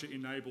gacaca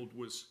enabled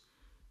was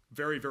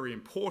very, very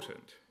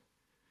important.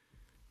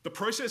 The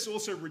process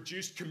also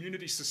reduced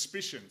community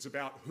suspicions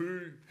about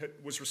who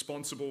was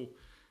responsible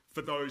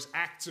for those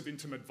acts of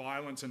intimate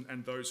violence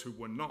and those who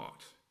were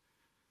not.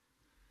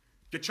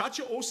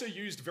 Gacaca also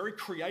used very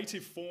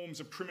creative forms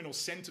of criminal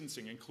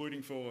sentencing,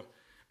 including for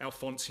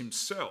Alphonse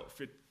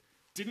himself. It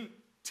didn't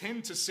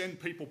tend to send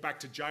people back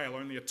to jail.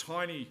 Only a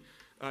tiny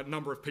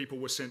number of people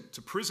were sent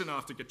to prison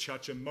after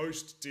gacaca.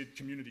 Most did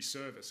community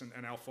service,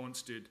 and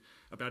Alphonse did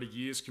about a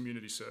year's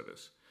community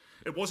service.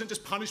 It wasn't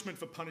just punishment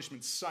for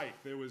punishment's sake.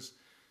 There was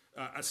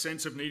a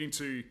sense of needing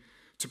to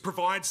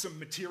provide some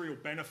material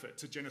benefit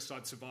to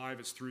genocide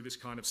survivors through this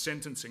kind of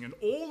sentencing. And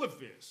all of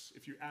this,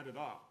 if you add it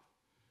up,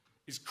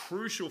 is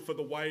crucial for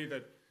the way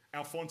that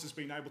Alphonse has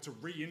been able to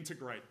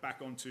reintegrate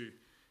back onto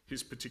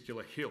his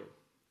particular hill.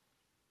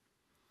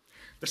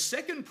 The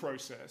second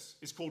process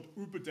is called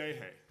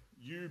Ubudehe,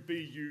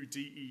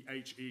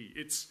 U-B-U-D-E-H-E.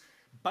 It's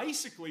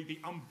basically the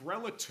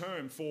umbrella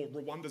term for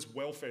Rwanda's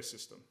welfare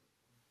system.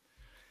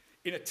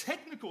 In a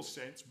technical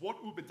sense, what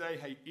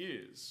ubudehe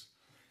is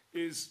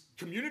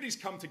communities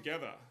come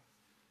together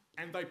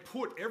and they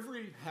put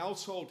every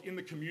household in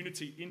the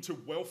community into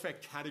welfare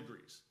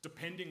categories,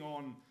 depending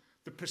on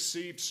the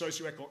perceived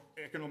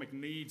socio-economic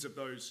needs of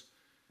those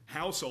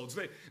households.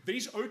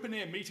 These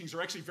open-air meetings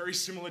are actually very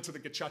similar to the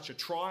Gacaca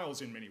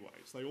trials in many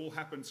ways. They all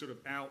happen sort of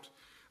out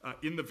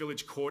in the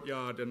village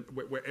courtyard and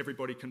where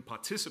everybody can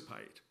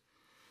participate.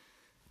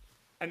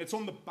 And it's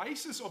on the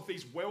basis of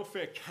these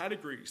welfare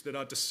categories that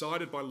are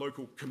decided by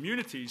local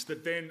communities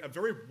that then a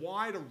very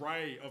wide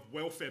array of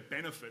welfare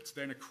benefits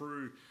then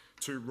accrue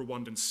to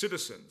Rwandan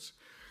citizens.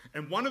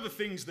 And one of the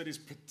things that is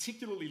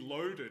particularly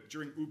loaded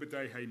during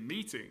ubudehe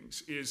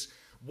meetings is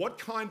what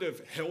kind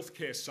of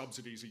healthcare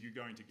subsidies are you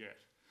going to get?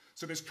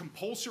 So there's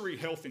compulsory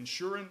health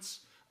insurance.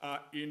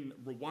 In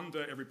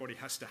Rwanda, everybody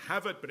has to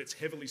have it, but it's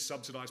heavily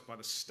subsidised by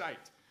the state.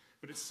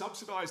 But it's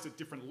subsidised at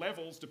different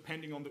levels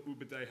depending on the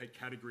ubudehe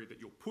category that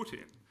you're put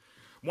in.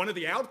 One of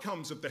the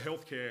outcomes of the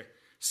healthcare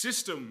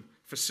system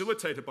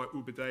facilitated by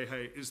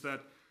ubudehe is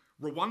that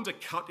Rwanda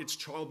cut its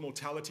child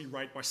mortality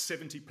rate by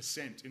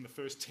 70% in the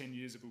first 10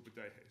 years of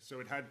ubudehe. So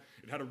it had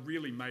a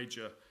really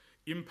major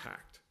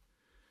impact.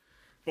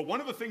 But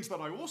one of the things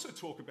that I also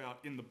talk about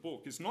in the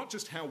book is not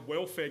just how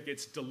welfare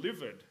gets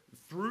delivered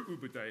through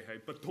ubudehe,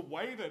 but the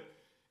way that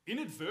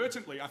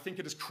inadvertently I think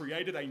it has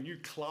created a new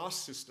class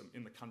system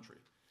in the country.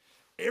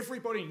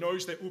 Everybody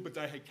knows their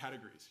ubudehe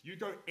categories. You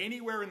go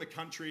anywhere in the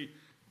country,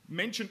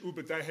 mention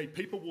ubudehe,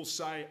 people will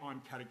say,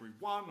 I'm category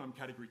 1, I'm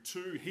category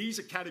 2, he's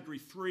a category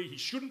 3, he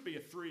shouldn't be a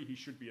 3, he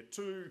should be a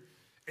 2.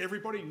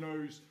 Everybody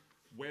knows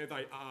where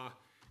they are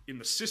in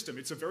the system.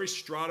 It's a very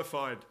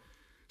stratified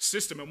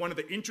system, and one of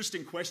the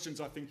interesting questions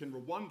I think in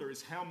Rwanda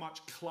is how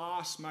much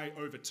class may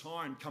over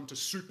time come to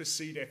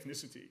supersede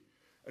ethnicity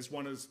as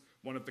one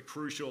of the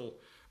crucial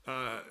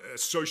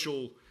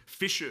social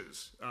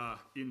fissures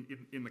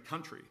in the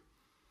country.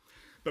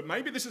 But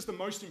maybe this is the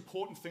most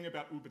important thing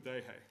about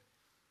ubudehe,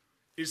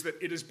 is that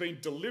it has been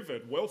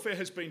delivered, welfare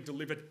has been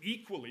delivered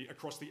equally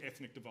across the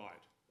ethnic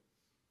divide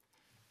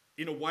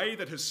in a way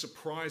that has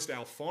surprised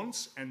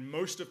Alphonse and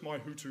most of my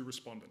Hutu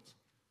respondents.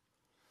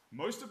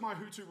 Most of my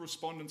Hutu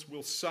respondents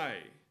will say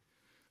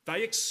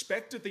they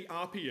expected the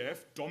RPF,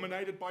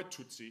 dominated by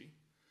Tutsi,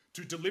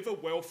 to deliver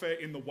welfare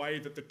in the way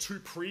that the two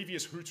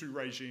previous Hutu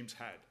regimes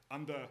had,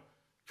 under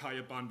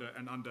Kayibanda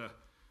and under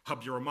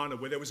Habyarimana,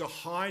 where there was a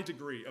high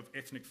degree of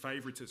ethnic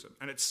favouritism,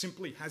 and it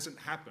simply hasn't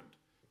happened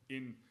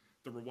in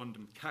the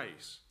Rwandan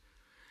case.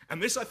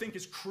 And this, I think,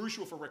 is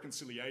crucial for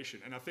reconciliation.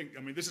 And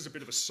I mean, this is a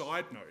bit of a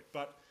side note,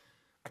 but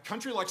a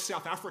country like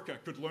South Africa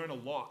could learn a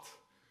lot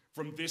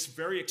from this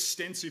very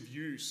extensive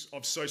use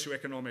of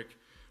socio-economic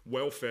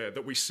welfare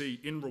that we see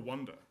in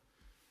Rwanda.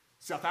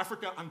 South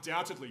Africa,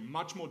 undoubtedly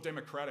much more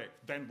democratic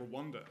than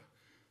Rwanda,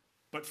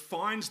 but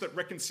finds that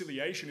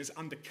reconciliation is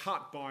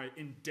undercut by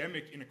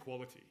endemic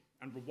inequality.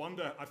 And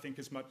Rwanda, I think,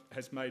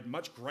 has made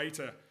much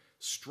greater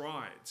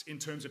strides in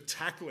terms of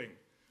tackling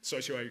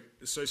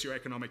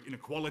socio-economic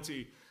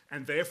inequality,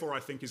 and therefore I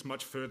think is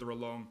much further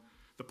along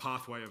the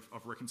pathway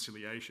of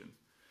reconciliation.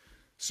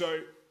 So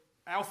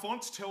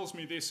Alphonse tells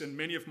me this, and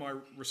many of my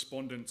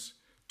respondents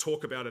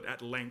talk about it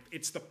at length.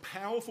 It's the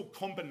powerful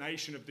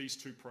combination of these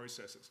two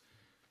processes.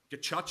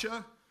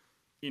 Gacaca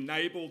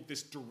enabled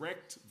this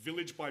direct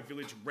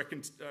village-by-village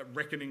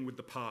reckoning with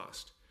the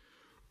past.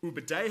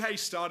 Ubudehe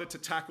started to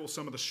tackle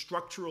some of the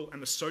structural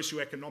and the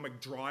socio-economic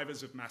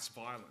drivers of mass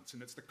violence,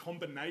 and it's the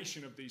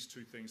combination of these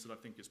two things that I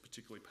think is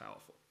particularly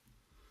powerful.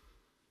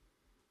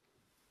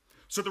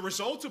 So the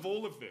result of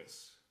all of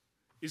this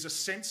is a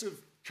sense of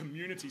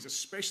communities,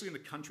 especially in the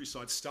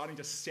countryside, starting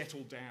to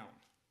settle down.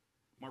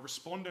 My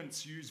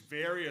respondents use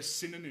various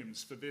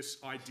synonyms for this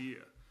idea,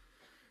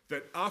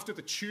 that after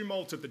the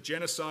tumult of the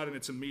genocide and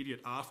its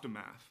immediate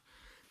aftermath,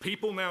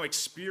 people now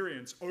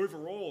experience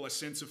overall a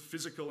sense of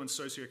physical and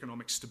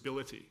socioeconomic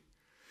stability.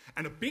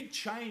 And a big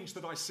change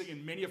that I see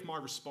in many of my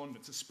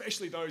respondents,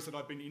 especially those that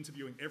I've been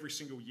interviewing every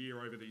single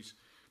year over these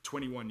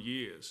 21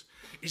 years,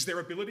 is their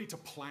ability to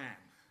plan.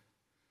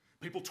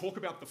 People talk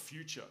about the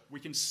future. We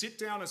can sit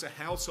down as a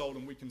household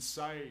and we can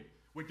say,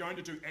 we're going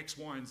to do X,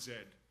 Y, and Z.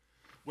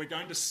 We're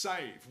going to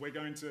save. We're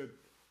going to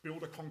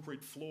build a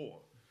concrete floor.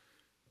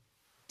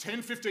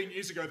 10, 15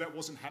 years ago, that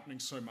wasn't happening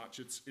so much.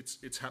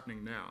 It's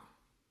happening now.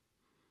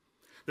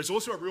 There's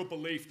also a real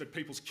belief that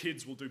people's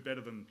kids will do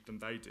better than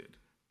they did.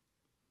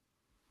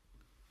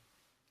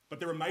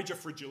 But there are major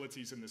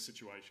fragilities in this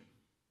situation.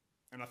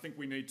 And I think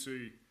we need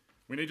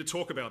to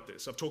talk about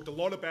this. I've talked a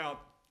lot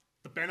about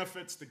the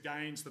benefits, the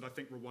gains that I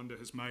think Rwanda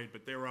has made,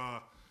 but there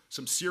are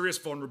some serious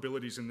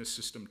vulnerabilities in this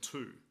system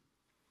too.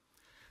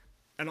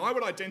 And I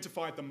would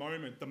identify at the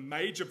moment the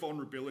major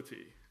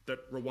vulnerability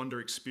that Rwanda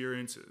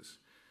experiences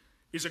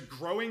is a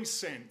growing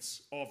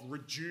sense of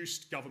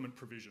reduced government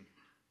provision.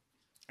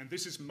 And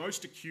this is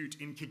most acute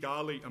in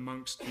Kigali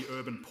amongst the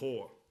urban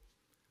poor.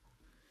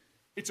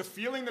 It's a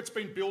feeling that's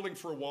been building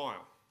for a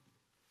while.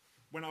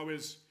 When I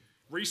was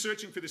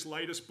researching for this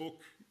latest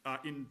book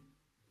in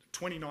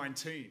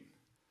 2019,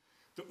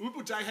 the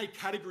Ubudehe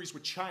categories were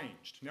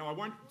changed. Now, I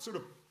won't sort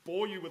of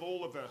bore you with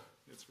all of the...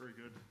 That's very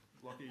good.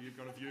 Lucky you've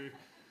got a view.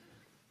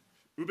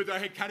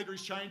 Ubudehe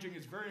categories changing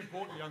is very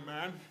important, young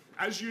man,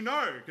 as you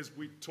know, because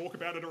we talk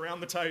about it around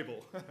the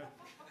table.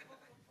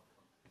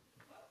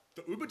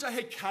 The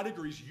Ubudehe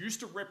categories used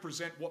to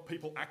represent what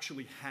people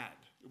actually had.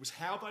 It was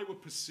how they were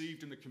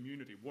perceived in the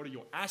community. What are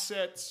your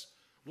assets?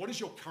 What is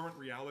your current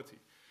reality?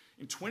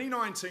 In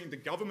 2019, the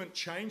government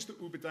changed the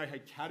Ubudehe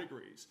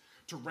categories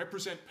to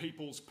represent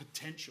people's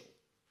potential.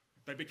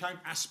 They became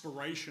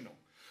aspirational.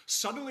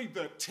 Suddenly,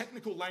 the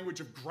technical language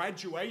of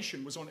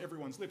graduation was on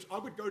everyone's lips. I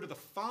would go to the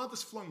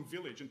farthest flung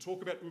village and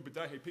talk about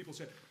Ubudehe. People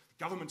said,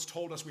 the government's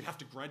told us we have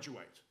to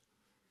graduate.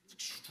 It's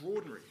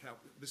extraordinary how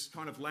this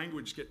kind of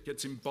language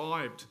gets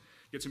imbibed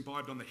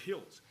on the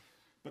hills.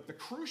 But the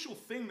crucial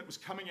thing that was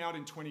coming out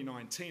in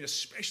 2019,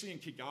 especially in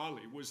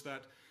Kigali, was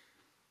that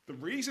the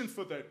reason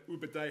for the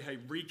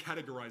Ubudehe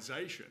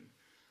recategorization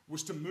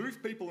was to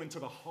move people into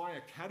the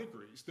higher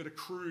categories that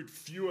accrued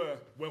fewer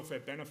welfare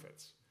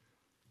benefits,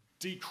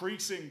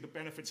 decreasing the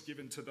benefits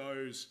given to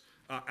those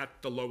at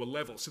the lower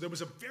level. So there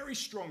was a very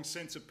strong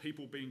sense of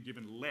people being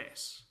given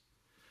less.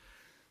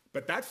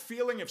 But that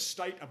feeling of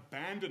state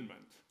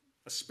abandonment,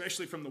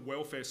 especially from the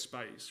welfare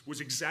space,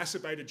 was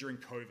exacerbated during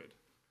COVID.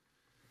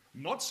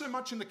 Not so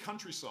much in the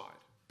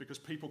countryside, because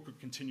people could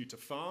continue to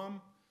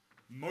farm.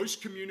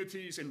 Most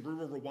communities in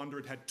rural Rwanda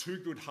had had 2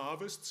 good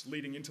harvests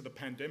leading into the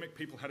pandemic.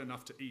 People had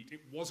enough to eat.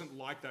 It wasn't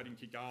like that in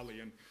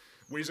Kigali, and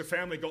we as a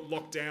family got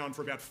locked down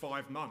for about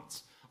 5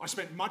 months. I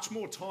spent much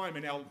more time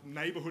in our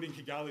neighbourhood in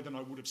Kigali than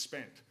I would have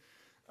spent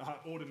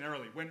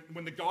ordinarily.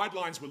 When the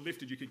guidelines were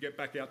lifted, you could get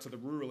back out to the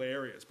rural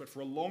areas, but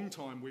for a long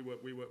time we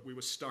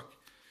were stuck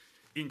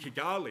in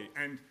Kigali.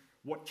 And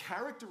what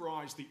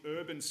characterised the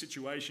urban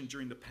situation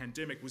during the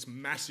pandemic was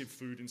massive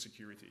food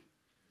insecurity.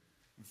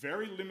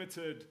 Very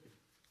limited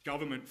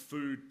government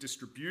food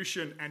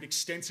distribution and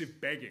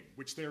extensive begging,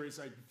 which there is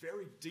a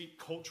very deep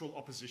cultural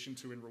opposition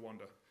to in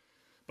Rwanda.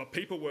 But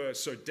people were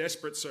so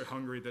desperate, so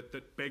hungry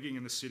that begging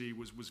in the city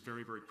was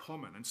very, very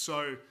common. And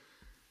so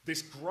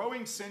this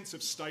growing sense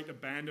of state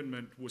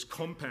abandonment was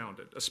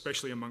compounded,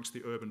 especially amongst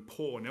the urban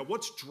poor. Now,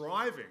 what's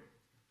driving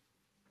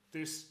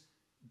this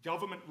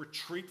government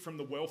retreat from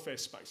the welfare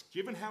space?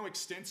 Given how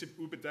extensive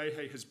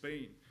Ubudehe has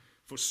been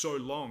for so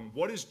long,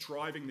 what is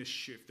driving this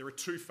shift? There are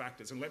 2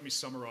 factors, and let me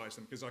summarise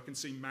them, because I can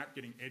see Matt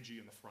getting edgy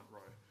in the front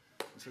row.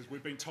 He says,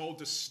 we've been told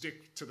to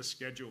stick to the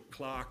schedule,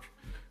 Clark,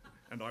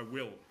 and I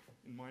will,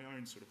 in my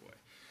own sort of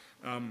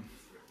way.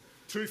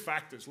 2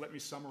 factors, let me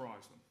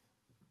summarise them.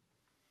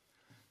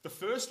 The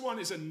first one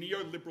is a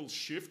neoliberal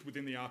shift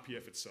within the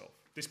RPF itself.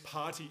 This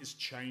party is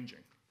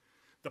changing.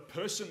 The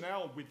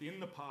personnel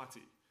within the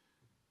party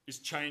is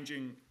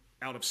changing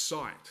out of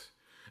sight.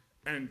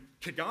 And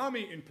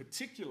Kagame in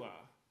particular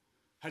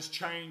has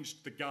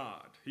changed the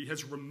guard. He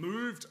has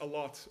removed a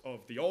lot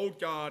of the old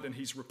guard and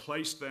he's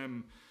replaced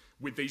them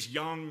with these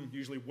young,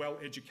 usually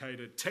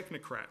well-educated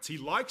technocrats. He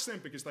likes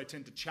them because they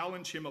tend to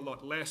challenge him a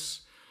lot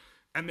less,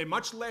 and they're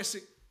much less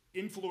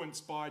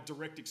influenced by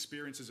direct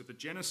experiences of the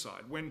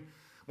genocide. When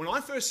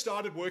I first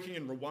started working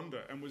in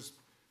Rwanda and was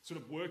sort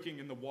of working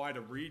in the wider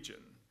region,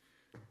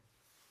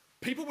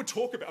 people would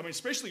talk about,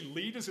 especially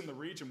leaders in the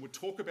region would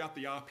talk about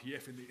the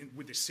RPF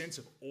with this sense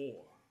of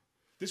awe.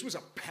 This was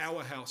a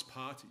powerhouse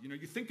party. You know,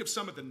 you think of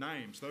some of the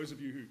names, those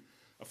of you who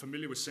are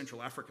familiar with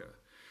Central Africa: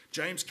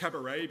 James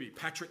Kabarebe,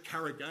 Patrick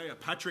Karegeya,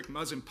 Patrick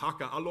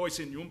Mazimpaka, Alois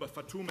Inyumba,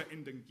 Fatuma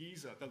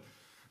Ndengiza,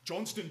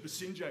 Johnston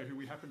Bisinje, who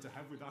we happen to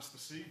have with us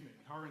this evening,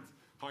 current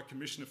High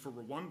Commissioner for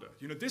Rwanda.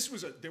 You know,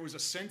 there was a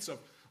sense of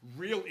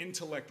real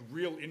intellect,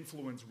 real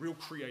influence, real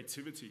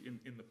creativity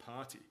in the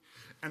party,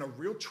 and a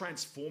real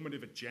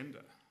transformative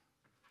agenda.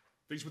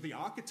 These were the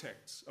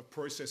architects of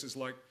processes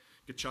like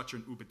Gacaca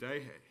and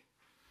Ubudehe.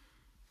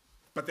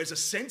 But there's a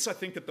sense, I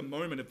think, at the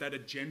moment of that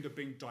agenda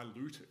being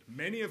diluted.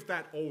 Many of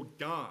that old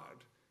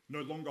guard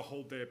no longer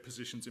hold their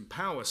positions in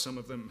power. Some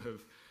of them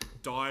have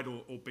died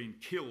or been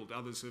killed.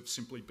 Others have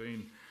simply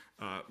been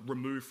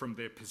removed from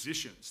their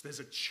positions. There's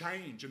a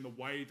change in the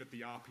way that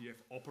the RPF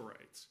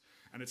operates,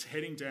 and it's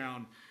heading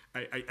down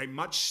a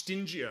much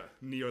stingier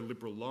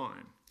neoliberal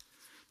line.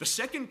 The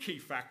second key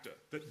factor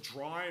that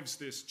drives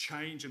this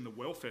change in the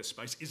welfare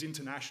space is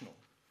international,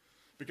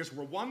 because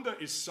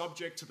Rwanda is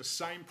subject to the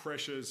same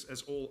pressures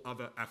as all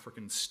other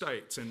African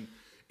states. And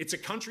it's a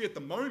country at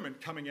the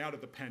moment coming out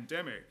of the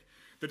pandemic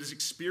that is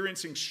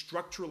experiencing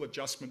structural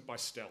adjustment by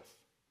stealth.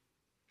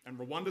 And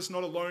Rwanda's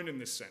not alone in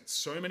this sense.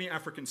 So many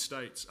African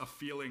states are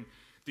feeling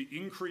the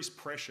increased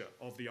pressure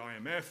of the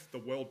IMF, the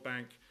World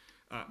Bank,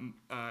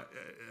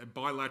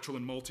 bilateral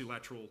and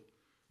multilateral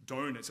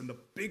donors. And the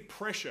big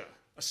pressure,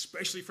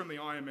 especially from the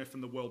IMF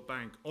and the World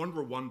Bank on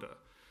Rwanda,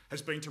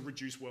 has been to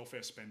reduce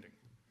welfare spending.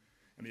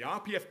 And the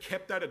RPF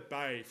kept that at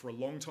bay for a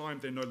long time.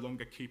 They're no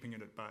longer keeping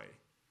it at bay.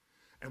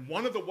 And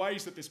one of the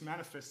ways that this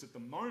manifests at the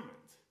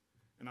moment,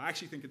 and I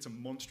actually think it's a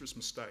monstrous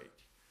mistake,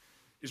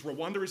 is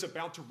Rwanda is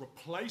about to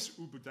replace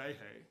Ubudehe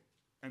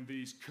and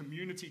these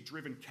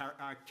community-driven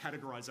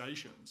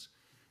categorizations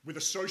with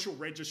a social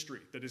registry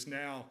that is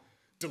now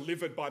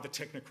delivered by the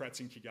technocrats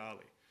in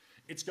Kigali.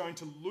 It's going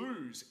to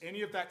lose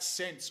any of that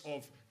sense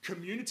of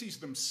communities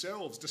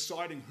themselves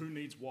deciding who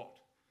needs what,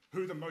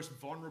 who the most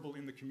vulnerable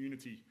in the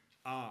community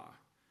are.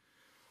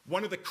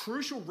 One of the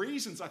crucial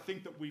reasons I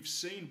think that we've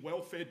seen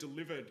welfare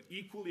delivered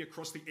equally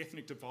across the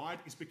ethnic divide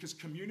is because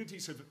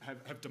communities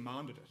have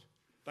demanded it.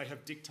 They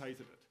have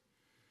dictated it.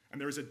 And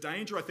there is a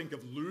danger, I think,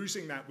 of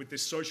losing that with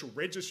this social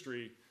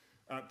registry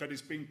that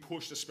is being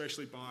pushed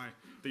especially by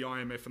the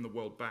IMF and the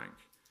World Bank.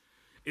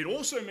 It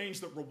also means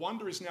that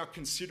Rwanda is now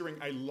considering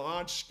a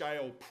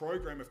large-scale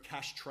program of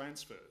cash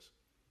transfers.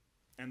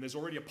 And there's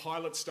already a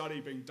pilot study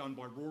being done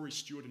by Rory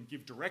Stewart and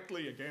Give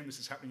Directly. Again, this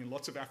is happening in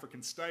lots of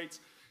African states.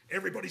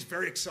 Everybody's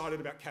very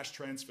excited about cash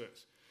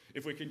transfers.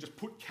 If we can just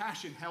put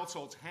cash in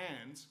households'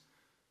 hands,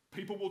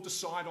 people will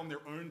decide on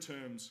their own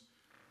terms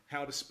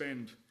how to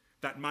spend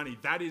that money.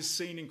 That is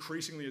seen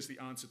increasingly as the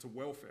answer to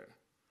welfare.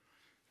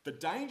 The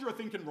danger, I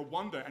think, in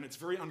Rwanda, and it's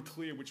very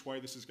unclear which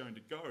way this is going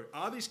to go,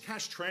 are these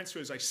cash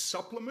transfers a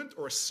supplement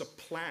or a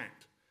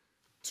supplant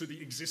to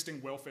the existing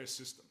welfare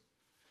system?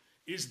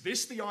 Is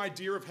this the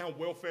idea of how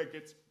welfare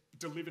gets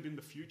delivered in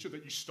the future,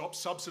 that you stop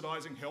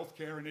subsidising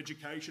healthcare and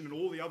education and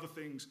all the other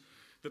things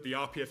that the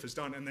RPF has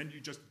done, and then you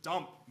just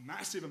dump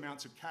massive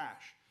amounts of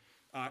cash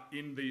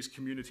in these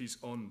communities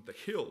on the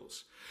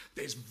hills?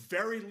 There's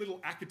very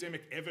little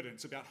academic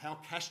evidence about how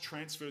cash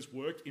transfers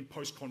work in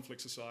post-conflict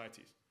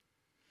societies.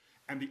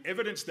 And the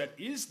evidence that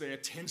is there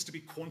tends to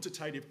be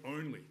quantitative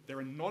only. There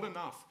are not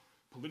enough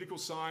political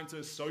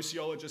scientists,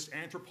 sociologists,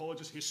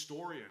 anthropologists,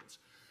 historians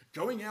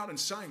going out and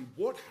saying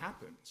what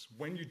happens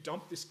when you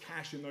dump this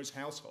cash in those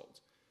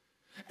households.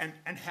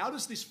 And how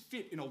does this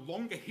fit in a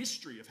longer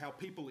history of how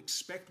people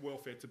expect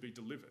welfare to be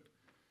delivered?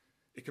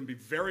 It can be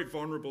very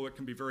vulnerable, it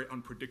can be very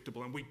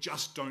unpredictable, and we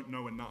just don't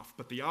know enough.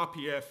 But the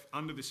RPF,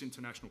 under this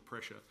international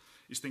pressure,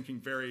 is thinking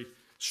very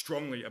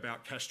strongly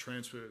about cash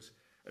transfers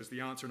as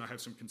the answer, and I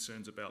have some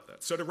concerns about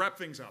that. So to wrap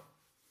things up,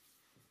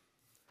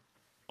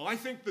 I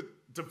think the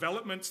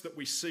developments that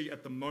we see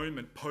at the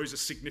moment pose a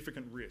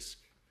significant risk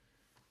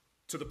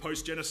to the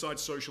post-genocide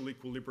social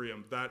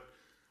equilibrium that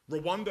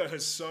Rwanda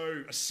has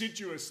so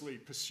assiduously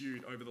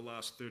pursued over the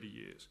last 30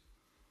 years.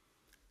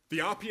 The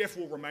RPF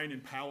will remain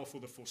in power for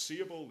the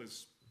foreseeable,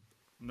 there's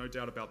no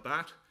doubt about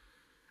that.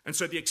 And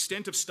so the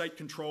extent of state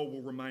control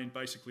will remain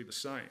basically the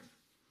same.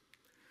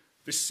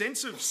 The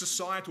sense of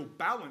societal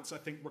balance, I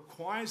think,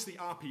 requires the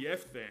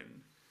RPF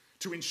then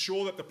to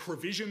ensure that the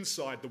provision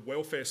side, the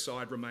welfare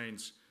side,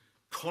 remains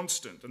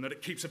constant and that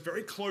it keeps a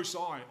very close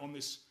eye on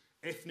this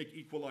ethnic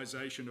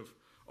equalisation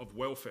of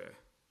welfare.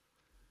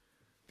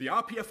 The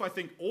RPF, I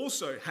think,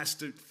 also has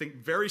to think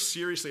very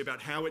seriously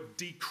about how it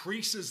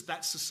decreases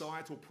that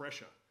societal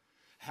pressure.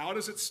 How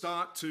does it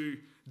start to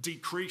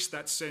decrease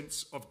that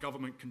sense of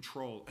government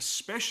control,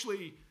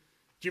 especially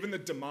given the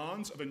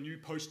demands of a new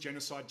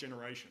post-genocide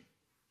generation?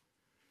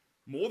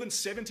 More than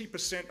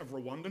 70% of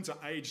Rwandans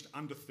are aged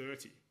under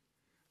 30,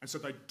 and so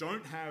they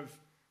don't have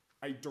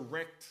a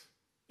direct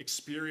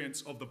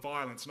experience of the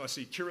violence. And I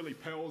see Kirili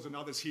Pels and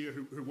others here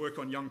who work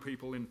on young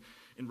people in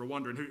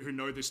Rwanda and who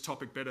know this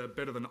topic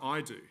better than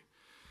I do.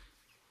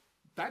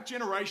 That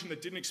generation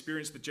that didn't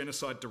experience the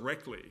genocide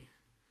directly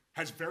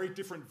has very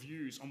different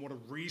views on what a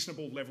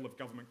reasonable level of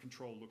government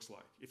control looks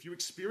like. If you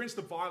experience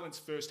the violence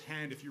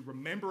firsthand, if you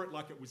remember it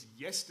like it was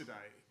yesterday,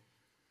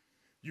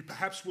 you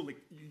perhaps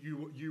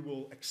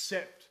will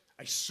accept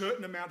a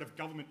certain amount of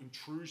government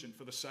intrusion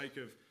for the sake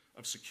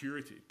of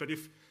security. But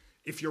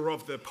if you're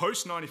of the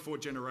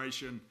post-94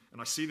 generation, and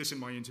I see this in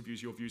my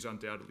interviews, your views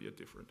undoubtedly are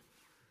different.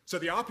 So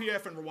the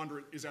RPF in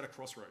Rwanda is at a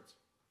crossroads.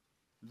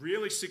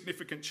 Really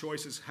significant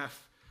choices have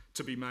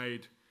to be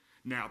made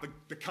now.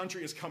 The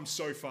country has come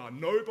so far.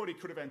 Nobody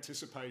could have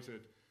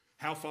anticipated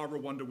how far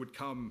Rwanda would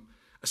come,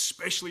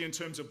 especially in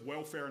terms of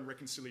welfare and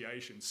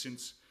reconciliation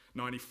since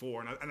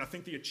 94. And I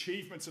think the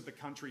achievements of the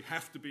country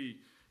have to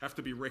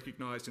be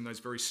recognised in those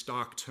very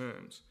stark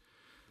terms.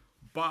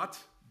 But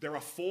there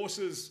are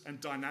forces and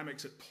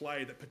dynamics at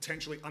play that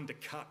potentially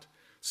undercut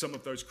some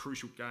of those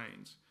crucial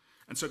gains.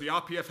 And so the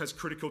RPF has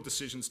critical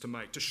decisions to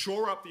make to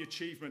shore up the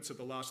achievements of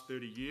the last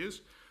 30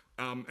 years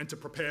and to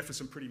prepare for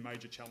some pretty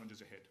major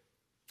challenges ahead.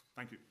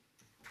 Thank you.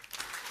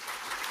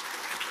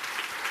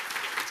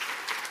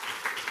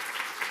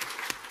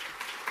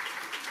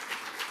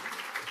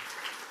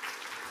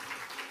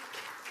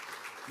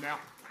 Now,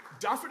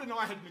 Dafydd and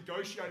I had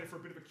negotiated for a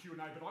bit of a Q&A,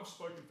 but I've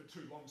spoken for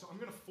too long, so I'm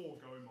going to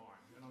forego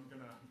mine, and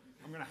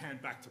I'm going to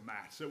hand back to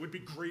Matt. So it would be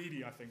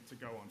greedy, I think, to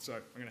go on. So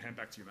I'm going to hand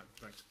back to you, Matt.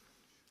 Thanks.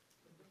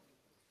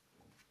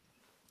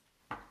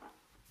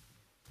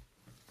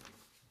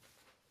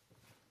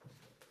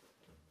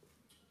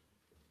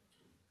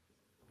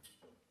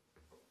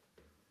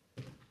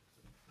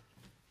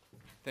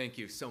 Thank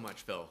you so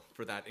much, Phil,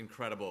 for that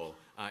incredible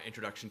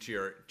introduction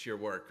to your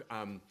work.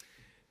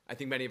 I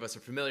think many of us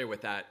are familiar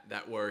with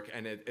that work,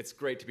 and it's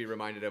great to be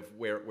reminded of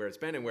where it's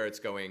been and where it's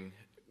going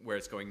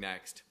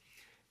next.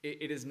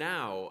 It is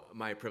now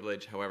my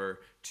privilege,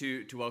 however,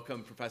 to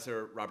welcome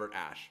Professor Robert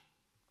Ashe.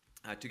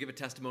 to give a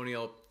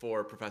testimonial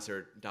for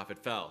Professor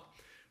Dafydd.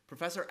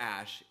 Professor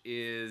Ash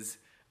is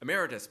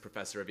Emeritus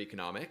Professor of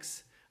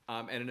Economics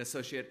and an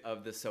associate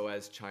of the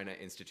SOAS China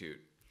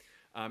Institute.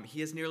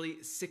 He has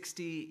nearly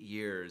 60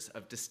 years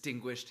of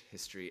distinguished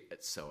history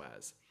at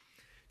SOAS,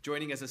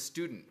 joining as a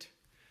student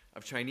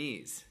of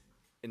Chinese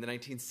in the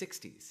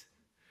 1960s,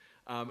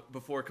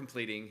 before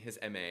completing his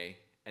MA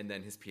and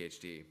then his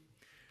PhD.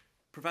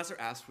 Professor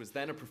Ash was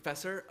then a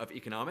professor of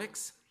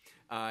economics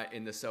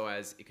in the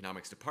SOAS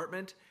Economics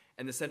Department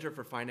and the Center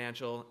for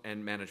Financial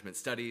and Management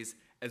Studies,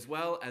 as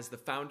well as the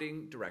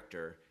founding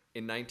director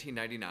in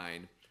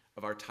 1999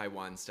 of our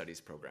Taiwan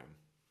Studies program.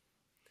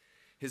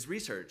 His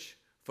research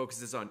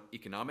focuses on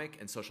economic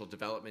and social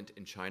development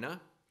in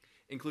China,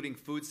 including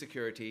food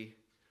security,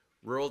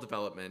 rural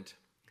development,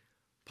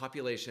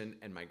 population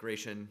and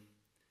migration,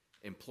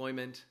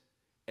 employment,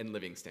 and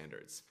living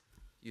standards.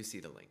 You see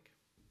the link.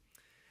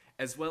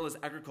 As well as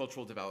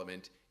agricultural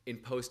development in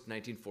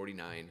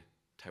post-1949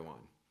 Taiwan.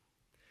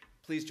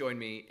 Please join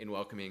me in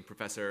welcoming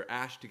Professor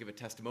Ash to give a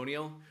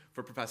testimonial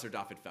for Professor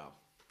Dafydd.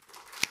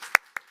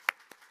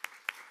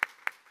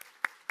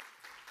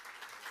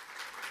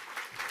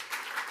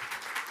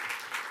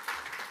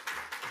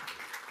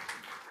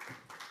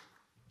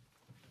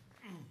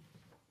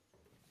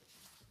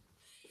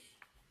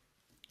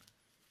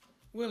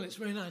 Well, it's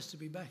very nice to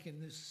be back in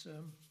this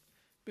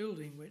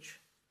building, which,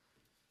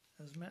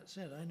 as Matt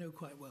said, I know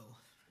quite well.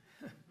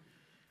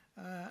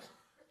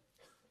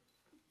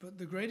 But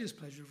the greatest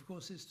pleasure, of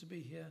course, is to be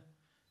here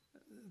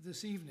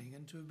this evening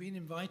and to have been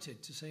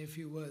invited to say a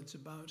few words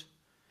about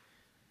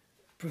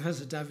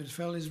Professor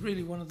Dafydd is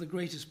really one of the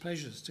greatest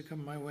pleasures to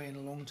come my way in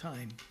a long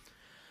time.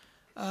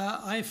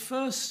 I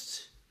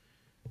first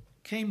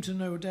came to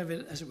know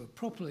Dafydd, as it were,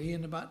 properly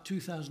in about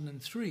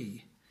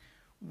 2003,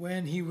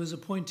 when he was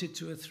appointed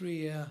to a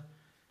 3-year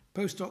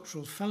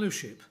postdoctoral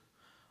fellowship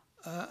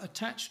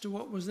attached to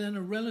what was then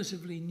a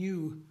relatively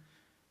new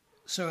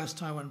SOAS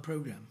Taiwan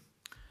program.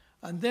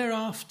 And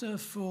thereafter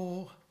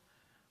for,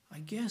 I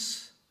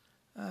guess,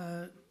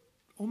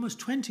 almost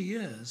 20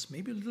 years,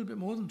 maybe a little bit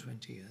more than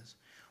 20 years,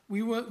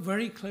 we worked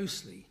very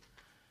closely.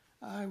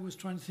 I was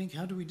trying to think,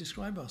 how do we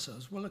describe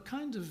ourselves? Well, a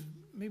kind of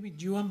maybe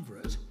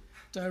duumvirate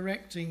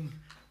directing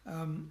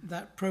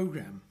that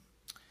program.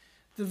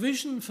 The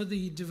vision for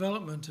the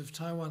development of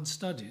Taiwan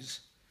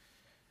studies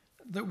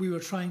that we were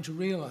trying to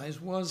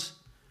realize was,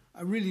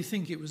 I really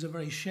think it was a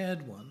very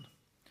shared one.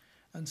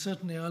 And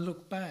certainly I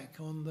look back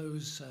on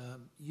those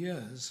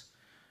years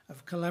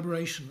of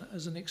collaboration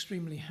as an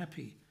extremely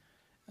happy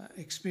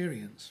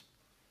experience.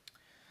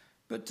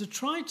 But to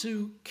try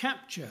to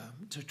capture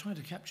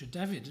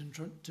Dafydd and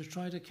to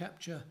try to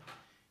capture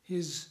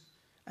his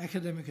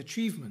academic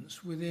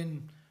achievements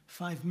within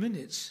 5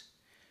 minutes,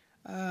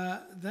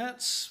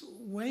 that's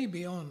way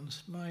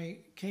beyond my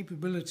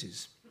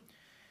capabilities.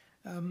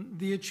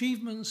 The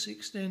achievements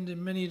extend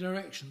in many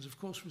directions, of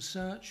course,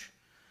 research,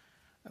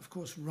 of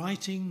course,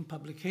 writing,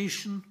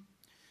 publication,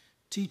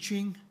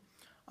 teaching.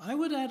 I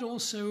would add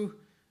also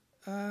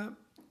to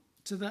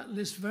that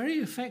list very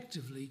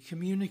effectively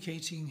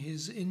communicating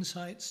his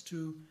insights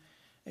to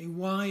a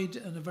wide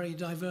and a very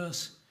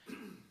diverse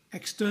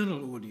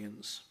external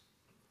audience.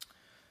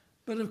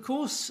 But of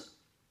course,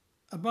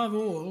 above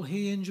all,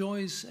 he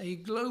enjoys a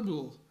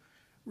global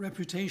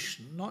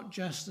reputation, not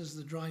just as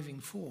the driving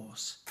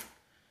force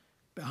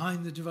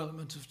behind the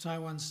development of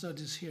Taiwan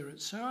studies here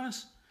at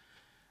SOAS,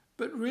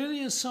 but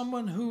really as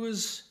someone who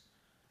has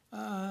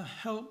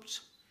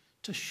helped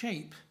to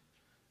shape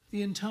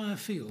the entire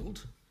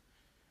field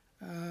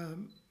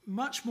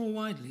much more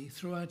widely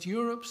throughout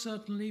Europe,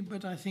 certainly,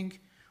 but I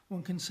think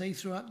one can say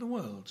throughout the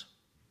world.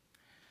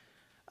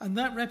 And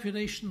that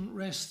reputation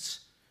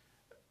rests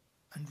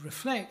and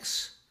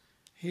reflects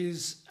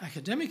his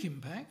academic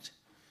impact,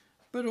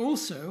 but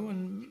also,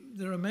 and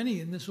there are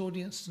many in this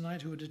audience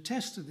tonight who would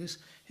attest to this,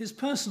 his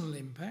personal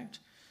impact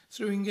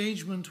through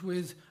engagement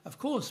with, of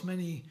course,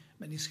 many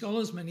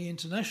scholars, many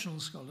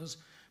international scholars,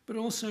 but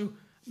also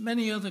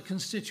many other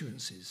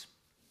constituencies.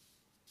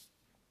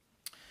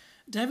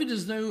 Dafydd,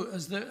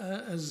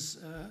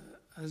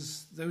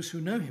 as those who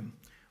know him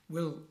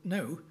will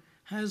know,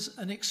 has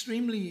an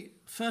extremely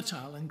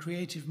fertile and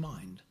creative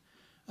mind,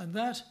 and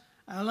that,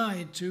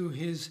 allied to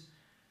his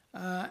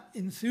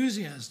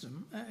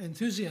enthusiasm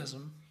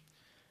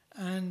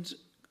and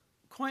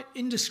quite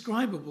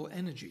indescribable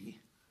energy,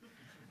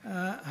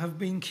 have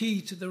been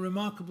key to the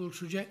remarkable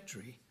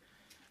trajectory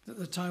that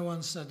the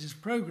Taiwan Studies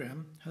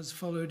program has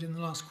followed in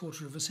the last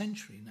quarter of a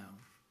century now.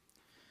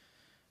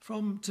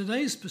 From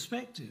today's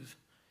perspective,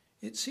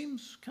 it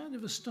seems kind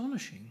of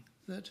astonishing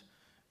that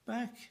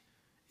back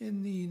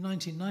in the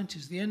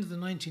 1990s, the end of the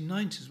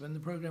 1990s when the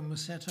program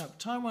was set up,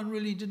 Taiwan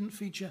really didn't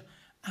feature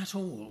at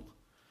all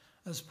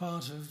as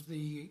part of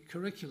the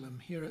curriculum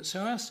here at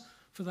SOAS,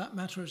 for that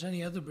matter at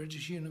any other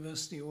British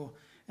university or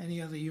any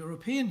other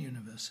European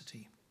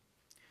university.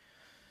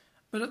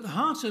 But at the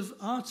heart of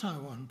our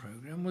Taiwan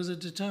program was a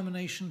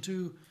determination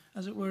to,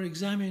 as it were,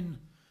 examine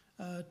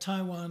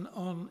Taiwan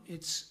on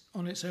its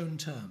own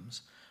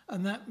terms.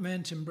 And that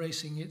meant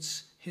embracing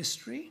its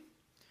history,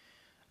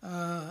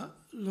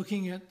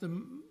 looking at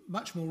the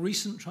much more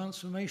recent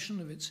transformation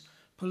of its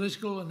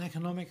political and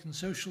economic and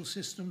social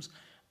systems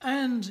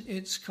and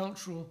its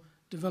cultural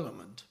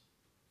development.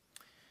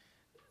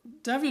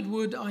 Dafydd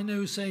would, I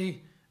know,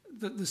 say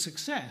that the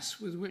success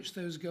with which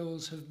those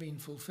goals have been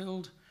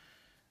fulfilled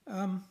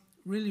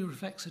really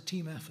reflects a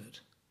team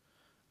effort.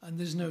 And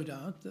there's no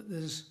doubt that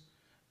there's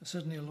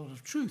certainly a lot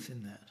of truth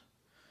in that.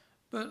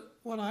 But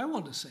what I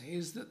want to say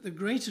is that the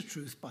greater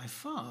truth by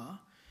far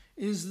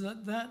is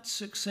that that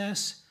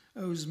success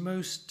owes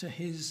most to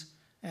his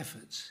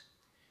efforts.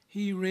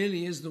 He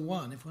really is the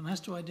one, if one has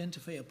to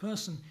identify a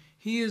person,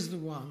 he is the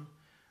one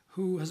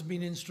who has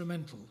been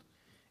instrumental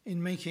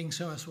in making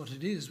SOAS what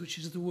it is, which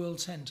is the world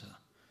centre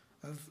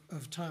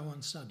of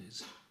Taiwan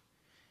studies.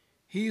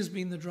 He has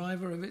been the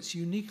driver of its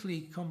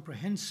uniquely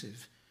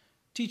comprehensive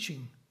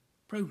teaching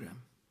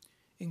program,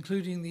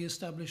 including the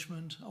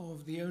establishment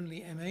of the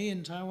only MA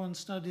in Taiwan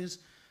studies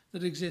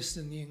that exists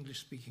in the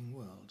English-speaking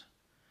world.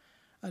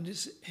 And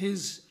it's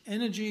his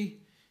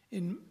energy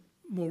in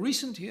more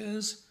recent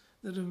years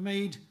that have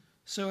made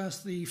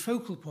SOAS the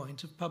focal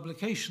point of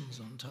publications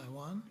on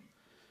Taiwan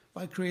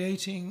by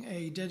creating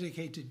a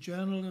dedicated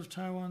journal of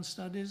Taiwan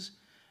studies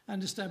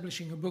and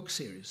establishing a book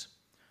series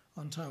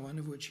on Taiwan,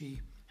 of which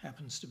he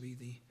happens to be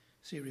the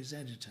series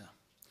editor.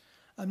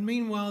 And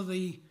meanwhile,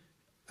 the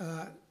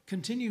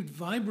continued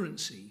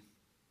vibrancy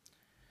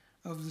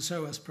of the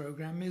SOAS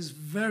program is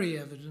very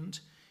evident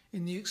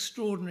in the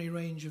extraordinary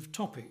range of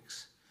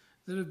topics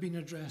that have been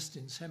addressed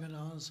in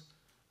seminars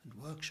and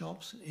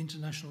workshops,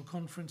 international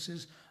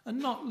conferences, and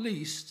not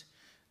least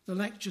the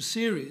lecture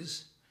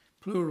series,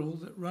 plural,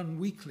 that run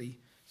weekly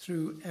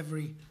through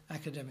every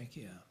academic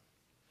year.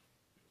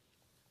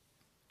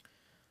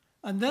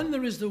 And then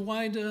there is the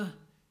wider,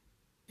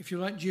 if you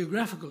like,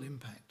 geographical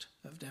impact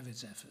of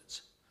Dafydd's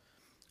efforts.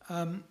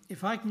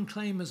 If I can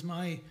claim as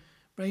my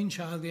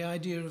brainchild the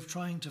idea of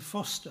trying to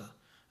foster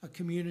a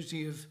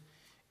community of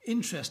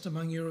interest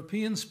among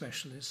European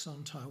specialists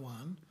on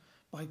Taiwan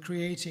by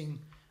creating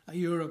a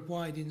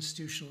Europe-wide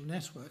institutional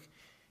network,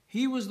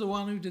 he was the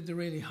one who did the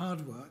really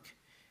hard work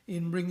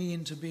in bringing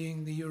into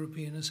being the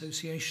European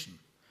Association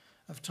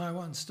of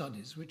Taiwan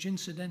Studies, which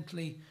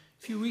incidentally,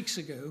 a few weeks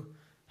ago,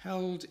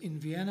 held in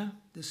Vienna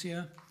this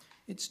year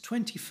its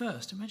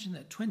 21st, imagine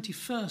that,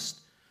 21st,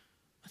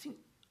 I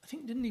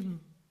think didn't even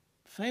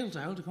fail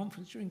to hold a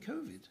conference during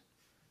COVID,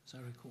 as I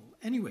recall.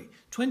 Anyway,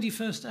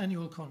 21st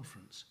annual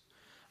conference.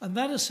 And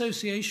that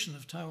association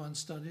of Taiwan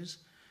studies,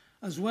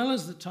 as well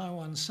as the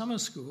Taiwan Summer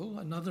School,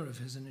 another of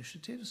his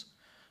initiatives,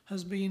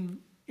 has been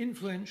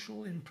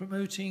influential in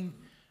promoting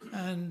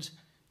and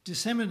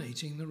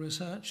disseminating the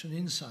research and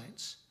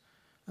insights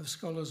of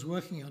scholars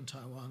working on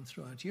Taiwan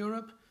throughout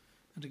Europe,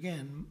 and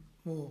again,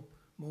 more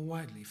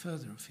widely,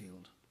 further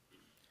afield.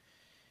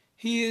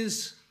 He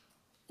is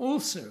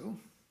also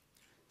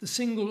the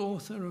single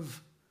author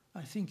of,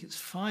 I think it's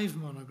 5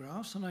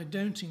 monographs, and I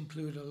don't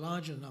include a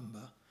larger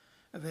number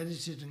of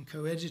edited and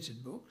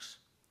co-edited books,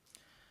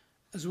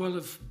 as well,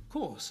 of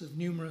course, of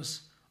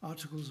numerous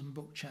articles and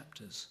book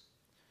chapters.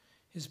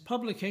 His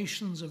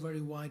publications are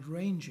very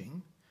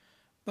wide-ranging,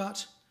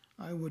 but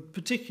I would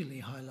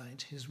particularly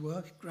highlight his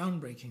work,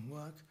 groundbreaking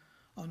work,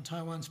 on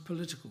Taiwan's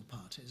political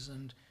parties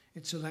and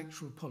its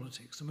electoral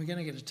politics. And we're going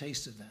to get a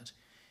taste of that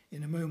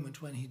in a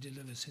moment when he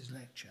delivers his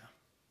lecture.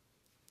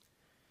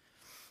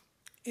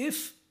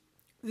 If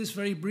this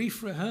very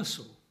brief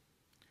rehearsal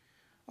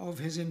of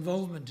his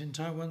involvement in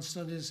Taiwan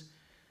studies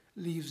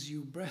leaves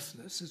you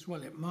breathless, as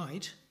well it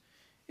might,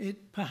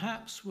 it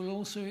perhaps will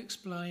also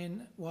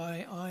explain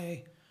why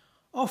I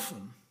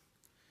often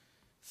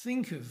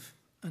think of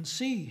and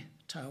see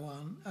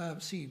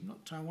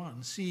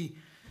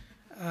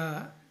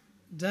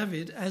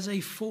Dafydd as a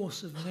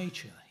force of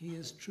nature. He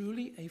is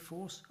truly a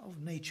force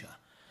of nature.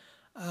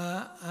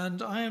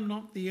 And I am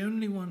not the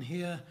only one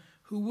here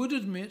who would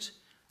admit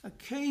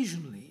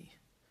occasionally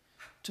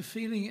to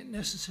feeling it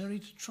necessary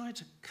to try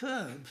to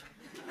curb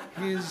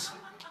his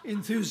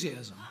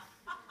enthusiasm.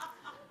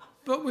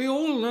 But we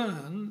all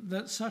learn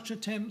that such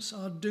attempts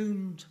are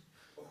doomed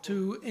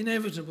to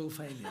inevitable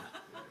failure.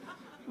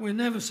 We're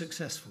never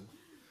successful.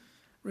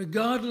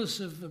 Regardless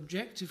of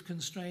objective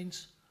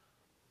constraints,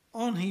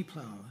 on he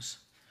ploughs,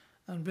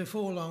 and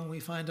before long we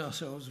find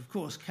ourselves, of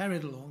course,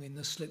 carried along in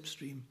the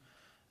slipstream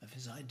of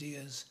his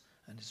ideas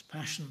and his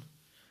passion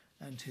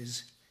and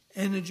his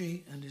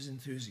energy and his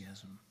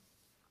enthusiasm.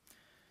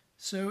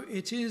 So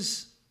it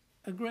is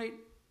a great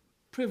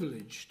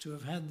privilege to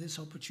have had this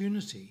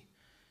opportunity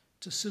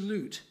to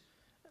salute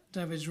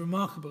Dafydd's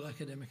remarkable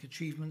academic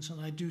achievements,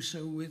 and I do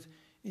so with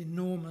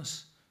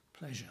enormous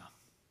pleasure.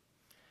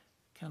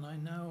 Can I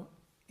now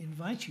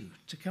invite you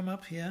to come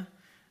up here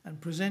and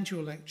present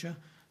your lecture?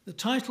 The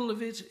title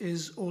of it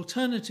is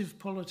Alternative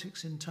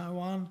Politics in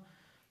Taiwan,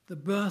 The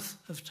Birth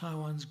of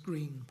Taiwan's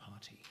Green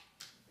Party.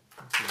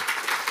 Thank you.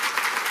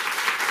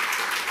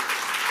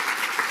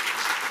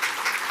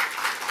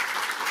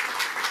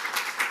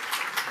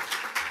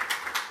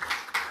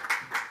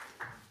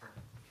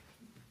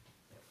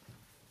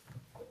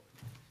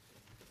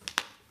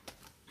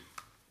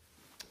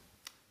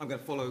 I'm going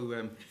to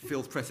follow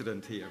Phil's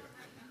precedent here.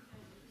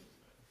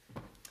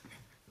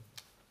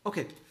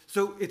 Okay,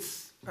 so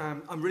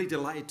I'm really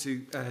delighted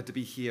to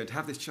be here and to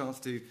have this chance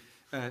to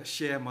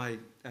share my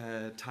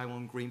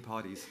Taiwan Green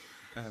Party's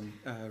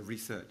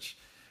research.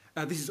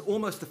 This is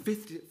almost the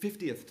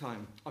 50th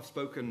time I've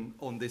spoken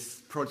on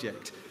this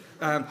project.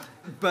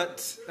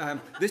 But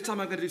this time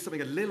I'm going to do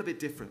something a little bit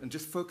different and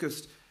just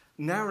focused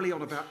narrowly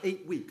on about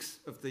 8 weeks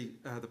of the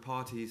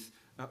party's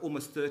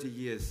almost 30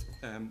 years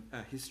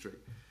history.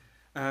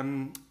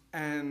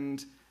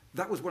 And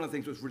that was one of the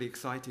things that was really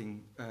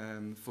exciting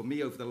for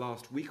me over the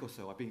last week or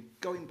so. I've been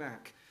going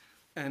back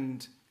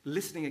and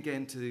listening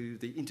again to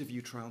the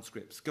interview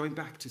transcripts, going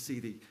back to see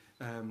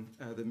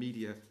the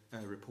media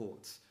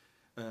reports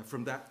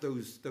from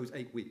those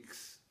 8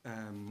 weeks.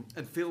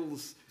 And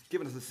Phil's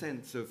given us a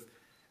sense of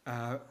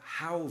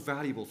how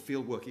valuable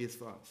fieldwork is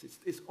for us.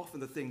 It's often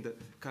the thing that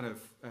kind of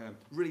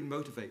really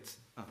motivates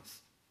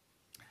us.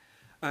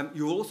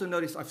 You'll also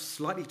notice I've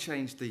slightly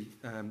changed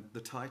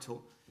the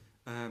title,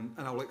 and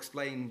I'll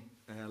explain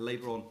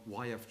later on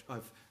why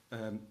I've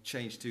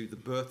changed to The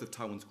Birth of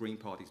Taiwan's Green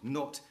Parties,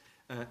 not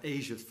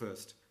Asia's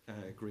first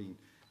Green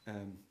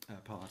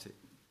Party.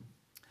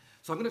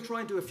 So I'm going to try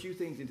and do a few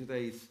things in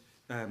today's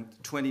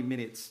 20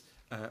 minutes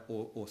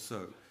or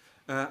so.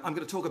 I'm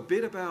going to talk a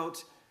bit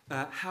about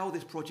how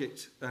this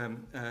project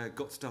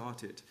got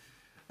started.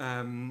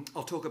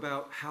 I'll talk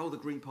about how the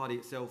Green Party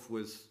itself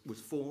was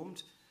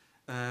formed,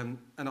 and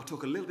I'll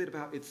talk a little bit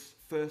about its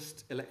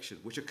first election,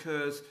 which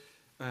occurs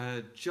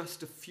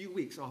just a few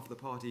weeks after the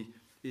party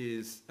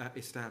is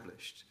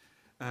established.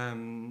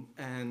 And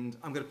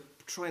I'm going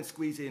to try and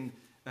squeeze in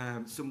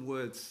some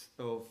words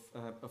of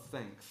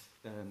thanks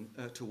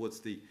towards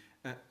the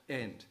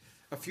end.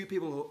 A few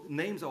people,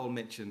 names I'll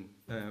mention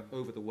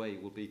over the way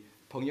will be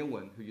Peng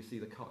Yongwen, who you see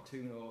the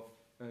cartoon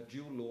of,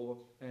 Jiu Luo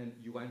and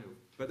Yuan Ru.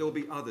 But there will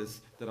be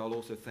others that I'll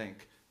also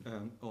thank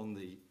on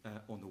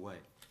the way.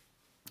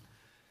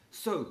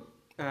 So,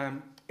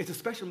 it's a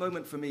special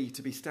moment for me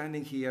to be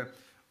standing here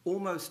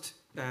almost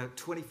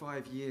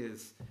 25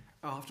 years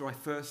after I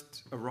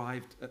first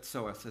arrived at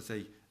SOAS as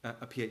a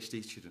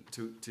PhD student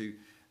to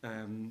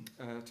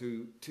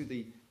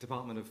the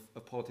Department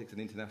of Politics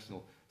and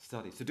International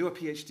Studies, to do a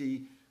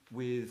PhD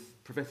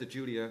with Professor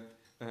Julia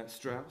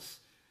Strauss.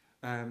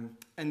 And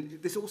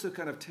this also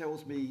kind of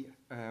tells me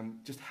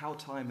just how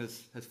time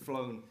has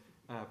flown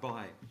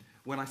by.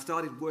 When I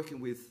started working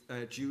with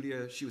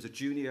Julia, she was a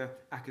junior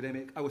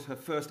academic. I was her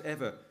first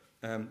ever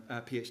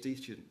PhD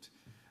student.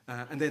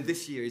 And then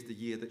this year is the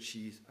year that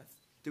she's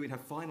doing her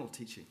final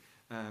teaching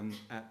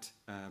at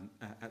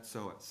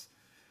SOAS.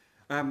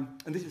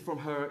 And this is from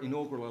her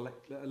inaugural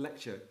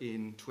lecture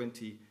in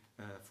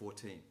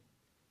 2014.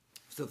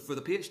 So for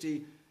the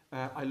PhD,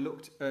 I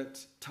looked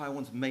at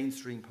Taiwan's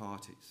mainstream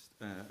parties,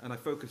 and I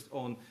focused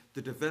on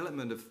the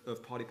development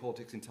of party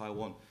politics in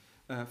Taiwan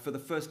for the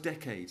first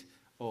decade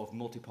of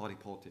multi-party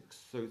politics,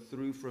 so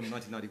through from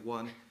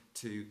 1991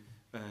 to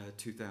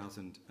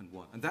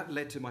 2001. And that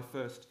led to my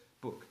first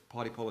book,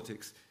 Party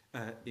Politics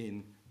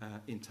in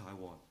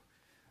Taiwan.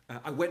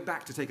 I went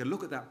back to take a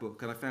look at that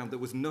book, and I found there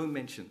was no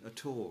mention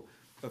at all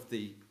of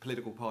the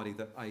political party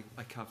that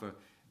I cover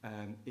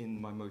in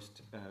my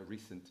most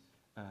recent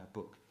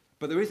book.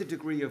 But there is a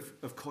degree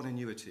of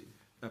continuity,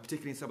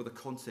 particularly in some of the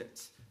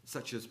concepts,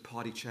 such as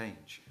party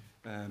change,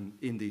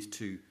 in these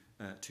two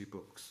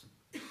books.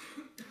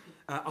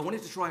 I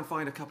wanted to try and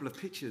find a couple of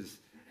pictures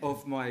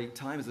of my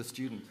time as a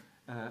student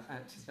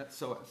at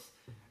SOAS.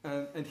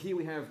 And here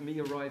we have me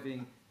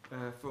arriving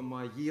from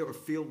my year of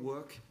field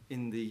work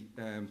in the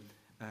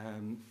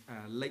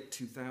late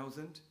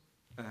 2000.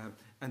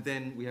 And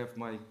then we have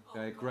my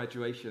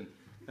graduation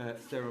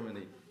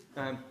ceremony.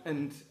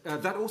 And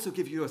that also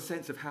gives you a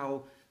sense of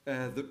how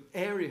the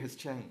area has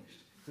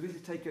changed. So this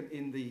is taken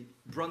in the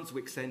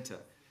Brunswick Centre,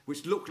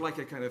 which looked like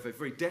a kind of a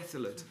very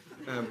desolate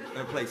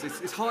place.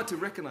 It's hard to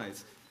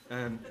recognise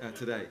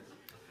today.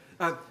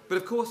 But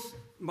of course,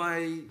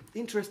 my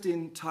interest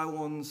in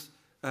Taiwan's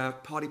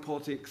party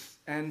politics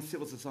and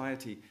civil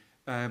society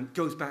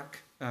goes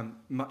back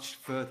much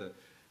further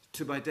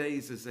to my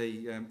days as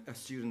a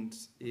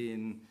student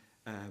in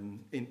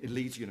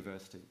Leeds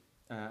University.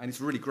 And it's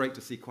really great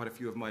to see quite a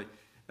few of my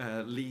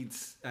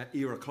Leeds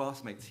era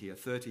classmates here,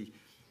 30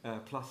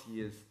 plus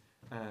years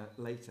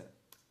later.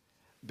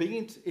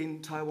 Being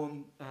in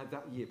Taiwan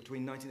that year,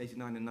 between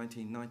 1989 and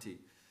 1990,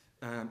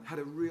 had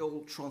a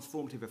real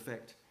transformative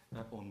effect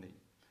on me.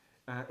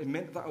 It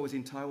meant that I was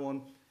in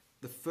Taiwan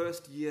the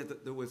first year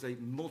that there was a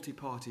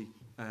multi-party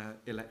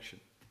election.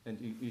 And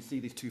you see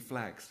these two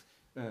flags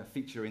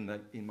feature in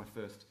my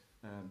first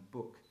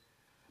book.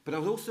 But I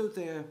was also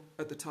there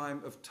at the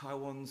time of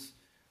Taiwan's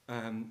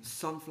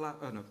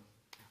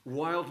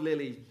Wild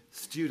Lily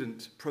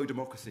student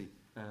pro-democracy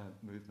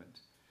movement.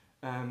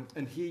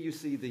 And here you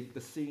see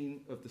the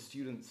scene of the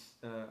students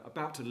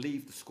about to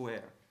leave the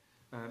square.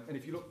 And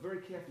if you look very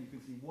carefully, you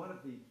can see one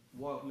of the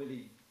Wild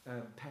Lily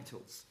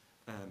petals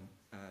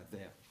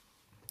there.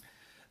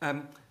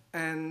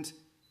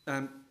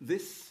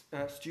 This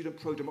student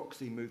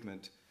pro-democracy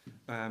movement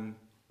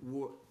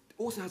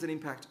also has an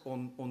impact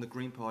on the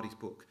Green Party's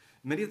book.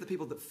 Many of the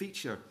people that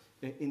feature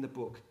in the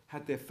book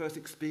had their first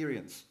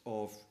experience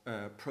of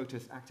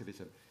protest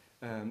activism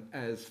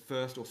as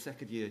first or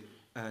second year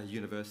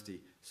university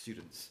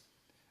students.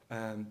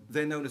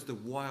 They're known as the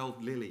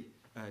Wild Lily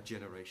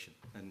generation,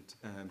 and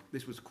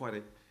this was quite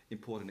an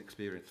important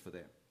experience for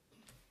them.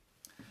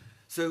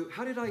 So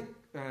how did I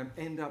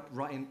end up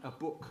writing a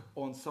book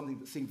on something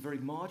that seemed very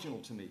marginal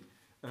to me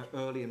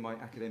early in my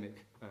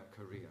academic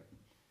career?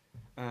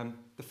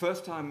 The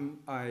first time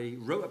I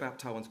wrote about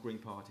Taiwan's Green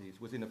Parties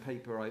was in a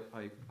paper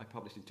I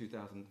published in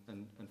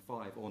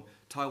 2005 on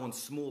Taiwan's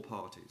small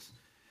parties.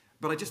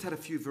 But I just had a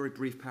few very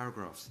brief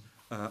paragraphs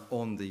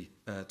on the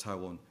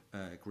Taiwan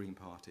Green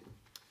Party.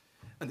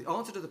 And the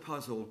answer to the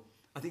puzzle,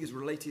 I think, is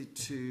related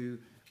to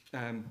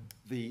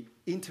the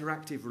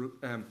interactive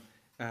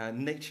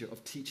nature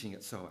of teaching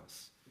at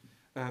SOAS.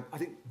 I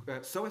think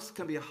SOAS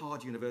can be a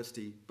hard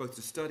university both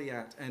to study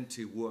at and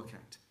to work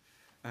at.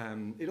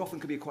 It often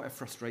can be quite a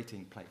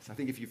frustrating place. I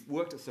think if you've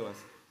worked at SOAS,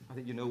 I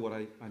think you know what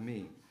I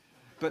mean.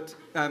 But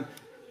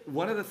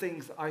one of the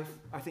things I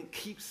think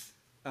keeps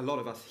a lot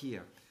of us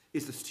here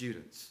is the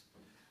students.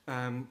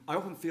 I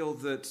often feel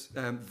that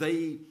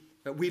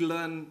we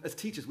learn, as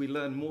teachers, we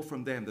learn more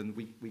from them than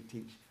we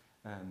teach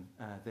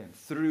them.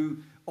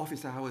 Through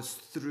office hours,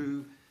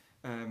 through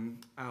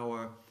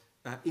our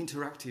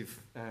interactive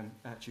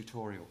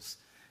tutorials.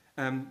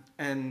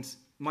 And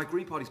my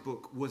Green Party's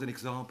book was an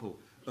example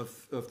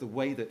of the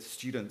way that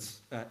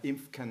students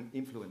can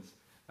influence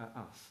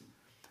us.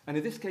 And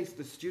in this case,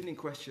 the student in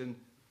question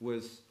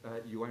was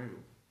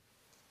Inaugural.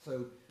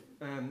 So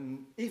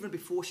even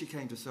before she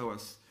came to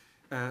SOAS,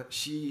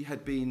 she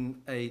had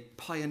been a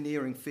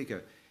pioneering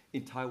figure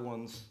in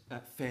Taiwan's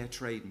fair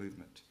trade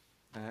movement.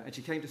 And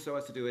she came to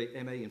SOAS to do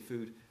a MA in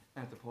food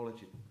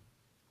anthropology.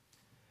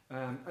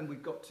 And we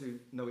got to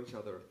know each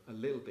other a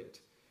little bit.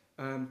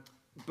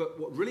 But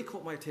what really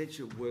caught my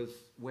attention was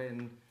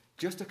when,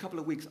 just a couple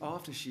of weeks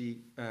after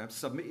she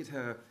submitted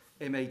her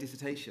MA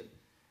dissertation,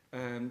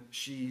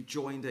 she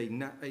joined a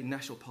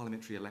national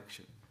parliamentary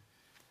election.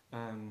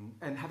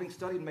 And having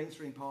studied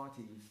mainstream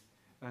parties,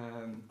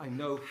 I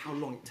know how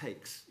long it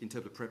takes in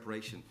terms of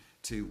preparation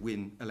to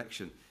win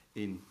election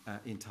in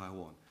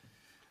Taiwan.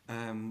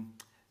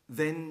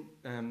 Then,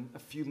 a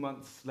few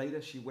months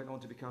later, she went on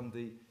to become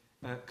the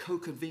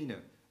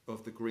co-convener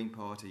of the Green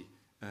Party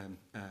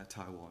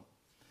Taiwan.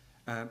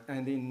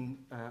 And in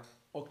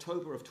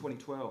October of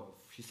 2012,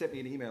 she sent me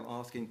an email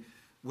asking,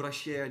 would I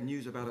share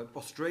news about an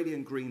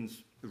Australian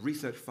Greens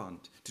research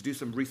fund to do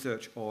some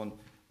research on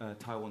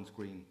Taiwan's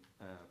Green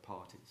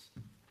parties.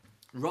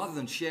 Rather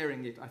than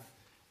sharing it,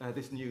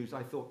 this news,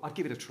 I thought I'd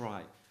give it a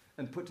try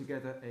and put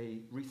together a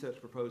research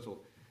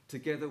proposal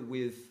together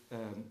with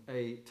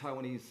a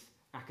Taiwanese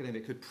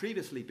academic who had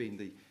previously been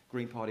the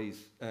Green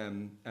Party's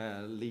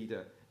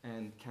leader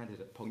and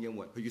candidate, Peng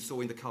Yan-wen, who you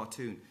saw in the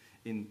cartoon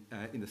in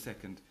the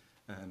second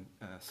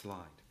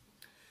slide.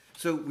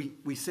 So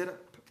we set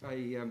up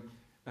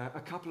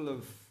a couple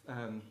of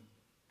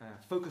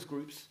focus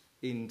groups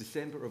in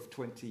December of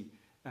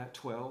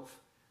 2012,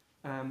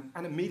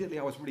 and immediately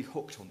I was really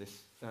hooked on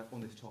this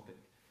topic.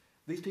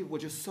 These people were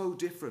just so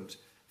different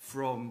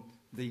from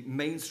the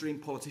mainstream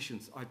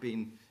politicians I've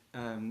been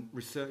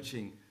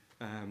researching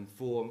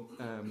for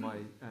my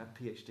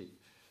PhD.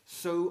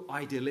 So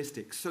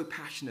idealistic, so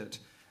passionate.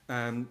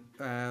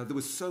 There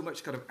was so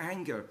much kind of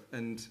anger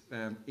and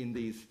in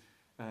these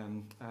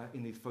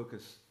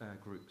focus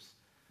groups,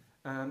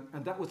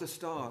 and that was the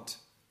start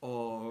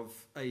of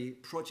a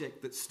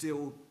project that's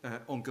still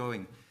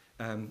ongoing,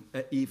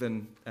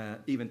 even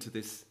to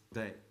this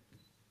day.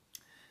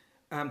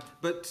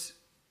 But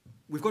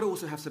we've got to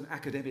also have some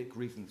academic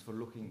reasons for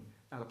looking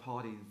at a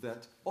party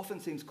that often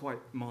seems quite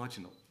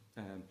marginal.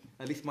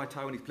 At least my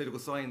Taiwanese political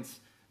science,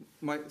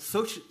 my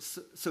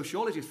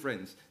sociology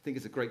friends think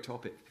it's a great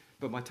topic,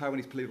 but my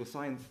Taiwanese political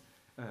science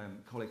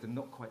colleagues are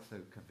not quite so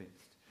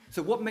convinced.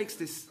 So what makes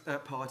this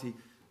party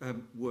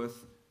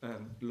worth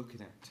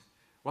looking at?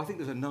 Well, I think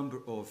there's a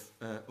number of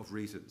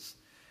reasons.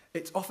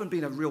 It's often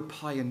been a real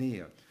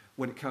pioneer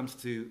when it comes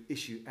to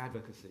issue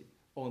advocacy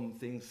on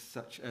things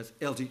such as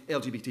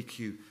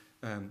LGBTQ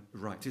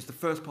rights. It's the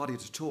first party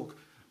to talk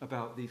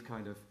about these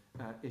kind of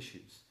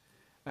issues.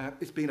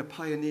 It's been a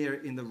pioneer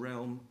in the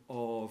realm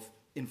of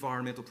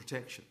environmental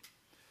protection.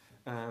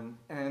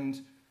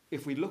 And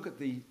if we look at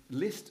the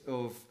list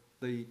of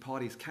the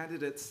party's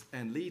candidates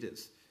and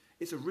leaders,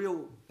 it's a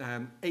real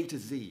A to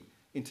Z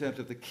in terms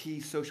of the key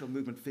social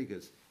movement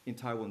figures in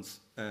Taiwan's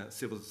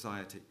civil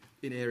society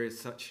in areas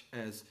such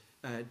as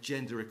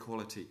gender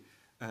equality,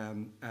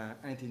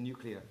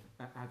 anti-nuclear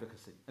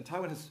advocacy. And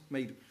Taiwan has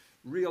made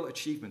real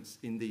achievements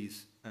in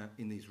these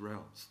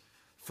realms.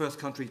 First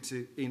country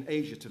in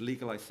Asia to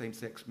legalize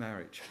same-sex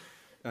marriage.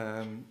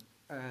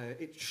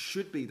 It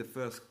should be the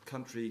first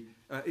country,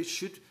 it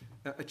should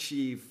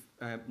achieve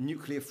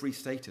nuclear-free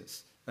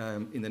status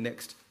in the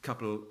next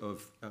couple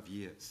of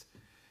years.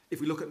 If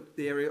we look at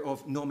the area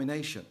of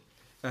nomination,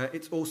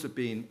 it's also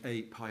been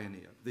a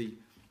pioneer.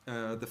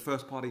 The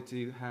first party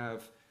to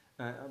have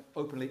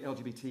openly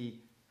LGBT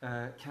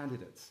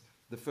candidates,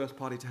 the first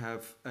party to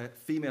have a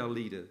female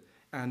leader,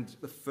 and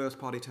the first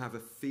party to have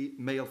a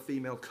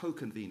male-female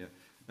co-convener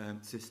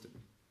system.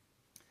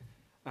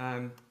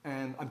 And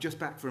I'm just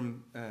back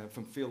from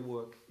field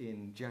work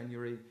in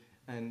January,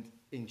 and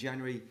in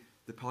January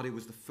the party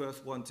was the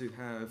first one to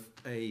have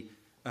a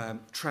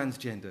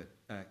transgender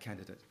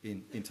candidate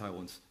in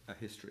Taiwan's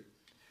history.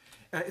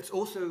 It's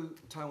also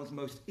Taiwan's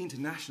most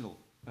international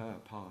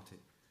party,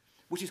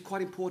 which is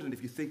quite important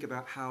if you think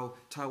about how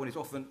Taiwan is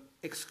often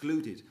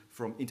excluded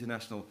from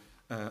international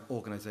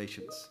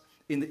organizations.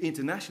 In the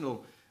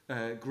international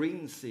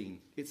green scene,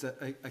 it's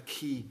a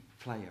key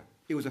player.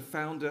 It was a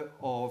founder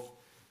of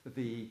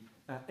the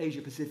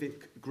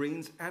Asia-Pacific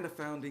Greens and a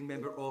founding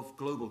member of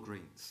Global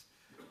Greens.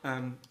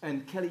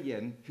 And Kelly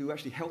Yen, who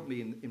actually helped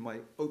me in my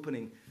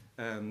opening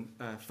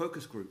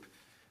focus group,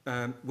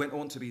 went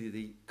on to be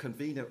the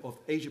convener of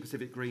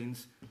Asia-Pacific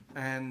Greens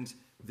and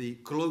the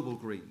Global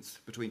Greens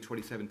between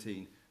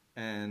 2017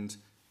 and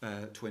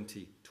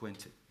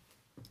 2020.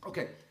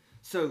 Okay,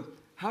 so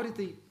how did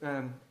the,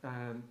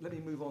 let me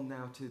move on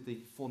now to the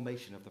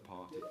formation of the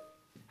party.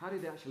 How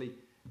did it actually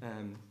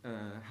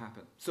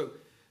happen? So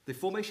the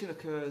formation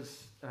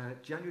occurs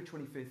January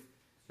 25th,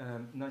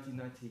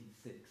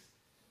 1996.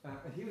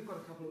 And here we've got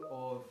a couple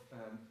of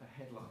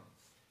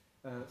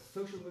headlines.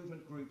 Social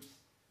movement groups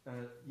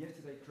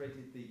yesterday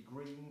created the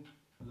Green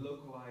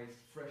Localized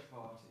Fresh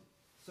Party.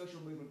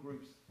 Social movement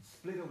groups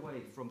split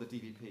away from the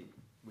DPP,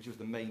 which was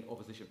the main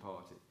opposition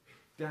party,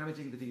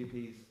 damaging the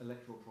DPP's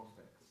electoral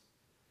prospects.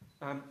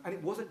 And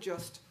it wasn't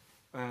just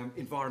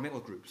environmental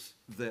groups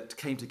that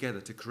came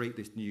together to create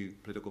this new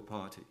political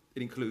party.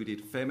 It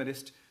included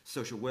feminist,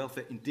 social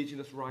welfare,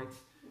 indigenous rights,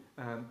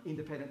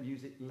 independent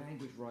music,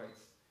 language rights,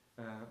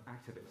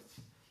 activists.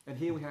 And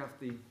here we have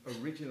the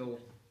original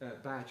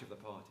badge of the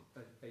party,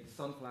 a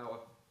sunflower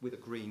with a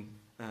green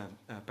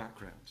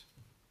background.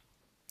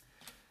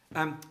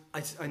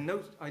 I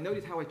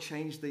noted how I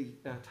changed the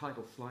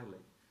title slightly.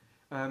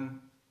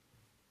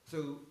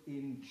 So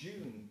in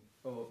June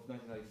of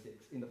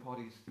 1996, in the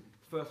party's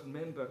first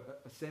member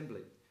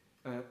assembly,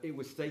 it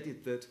was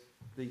stated that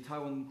the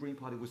Taiwan Green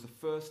Party was the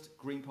first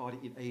Green Party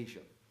in Asia,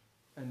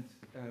 and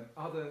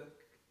other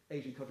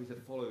Asian countries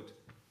had followed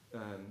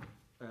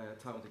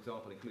Taiwan's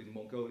example, including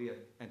Mongolia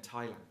and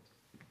Thailand.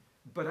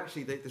 But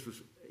actually, this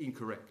was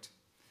incorrect.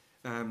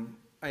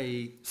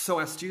 A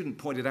SOAS student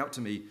pointed out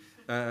to me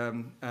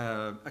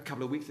a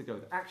couple of weeks ago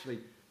that actually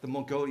the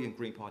Mongolian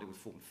Green Party was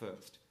formed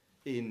first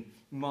in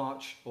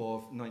March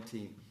of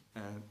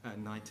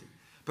 1990.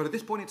 But at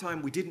this point in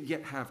time, we didn't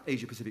yet have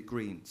Asia-Pacific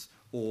Greens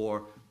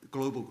or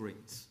Global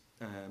Greens.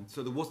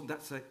 So there wasn't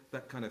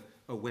that kind of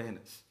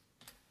awareness.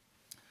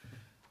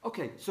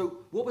 Okay, so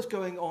what was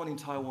going on in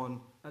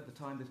Taiwan at the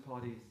time this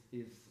party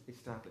is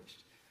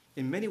established?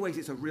 In many ways,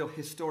 it's a real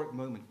historic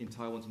moment in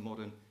Taiwan's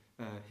modern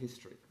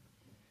history.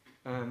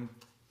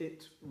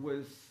 It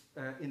was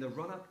in the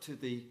run-up to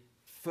the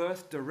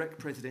first direct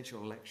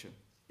presidential election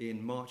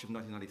in March of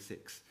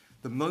 1996,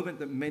 the moment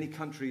that many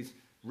countries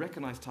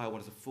recognized Taiwan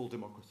as a full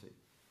democracy.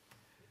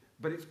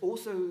 But it's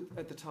also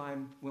at the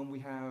time when we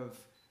have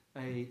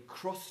a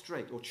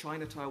cross-strait or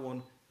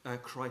China-Taiwan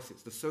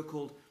crisis, the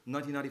so-called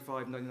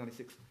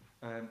 1995-1996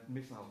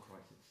 missile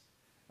crisis.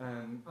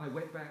 I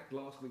went back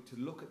last week to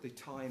look at the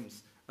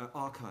Times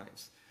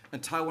archives,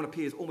 and Taiwan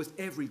appears almost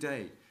every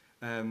day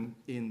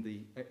in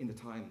the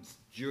Times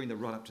during the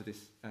run-up to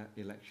this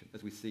election,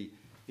 as we see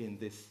in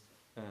this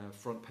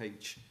front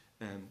page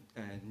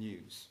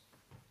news.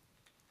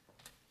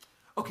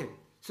 Okay,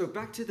 so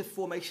back to the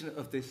formation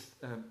of this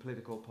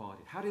political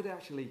party. How did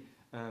actually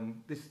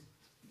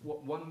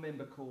what one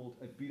member called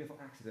a beautiful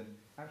accident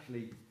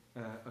actually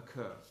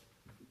occur?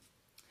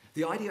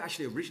 The idea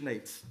actually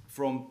originates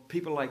from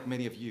people like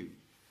many of you.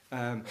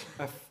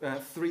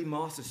 Three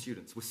master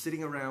students were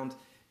sitting around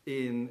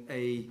in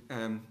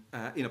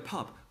a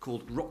pub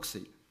called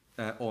Roxy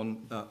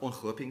on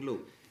Heping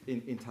Lu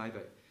in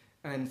Taipei,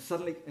 and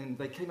suddenly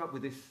they came up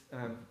with this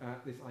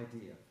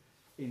idea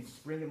in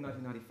spring of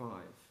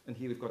 1995. And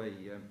here we've got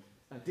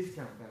a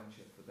discount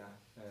voucher for that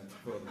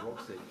for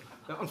Roxy.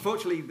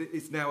 Unfortunately,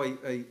 it's now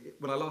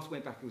when I last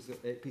went back, it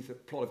was a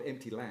plot of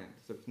empty land,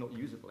 so it's not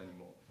usable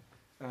anymore.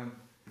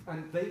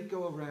 And they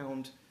go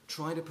around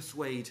trying to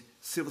persuade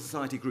civil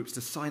society groups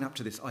to sign up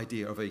to this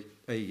idea of a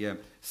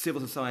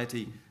civil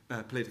society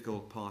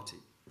political party.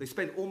 They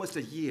spent almost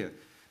a year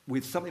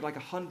with something like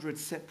 100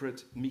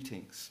 separate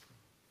meetings.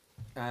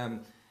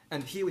 And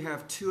here we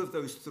have two of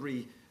those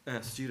three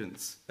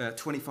students,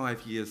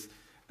 25 years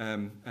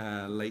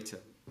later.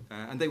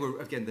 And they were,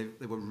 again,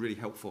 they were really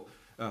helpful,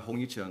 Hong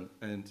Yucheng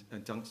and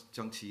Zhang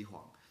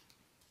Qihuang.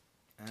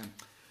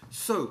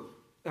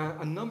 There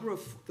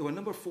were a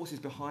number of forces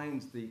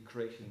behind the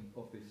creation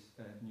of this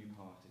new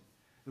party.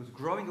 There was a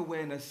growing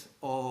awareness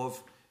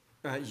of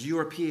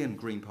European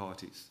green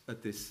parties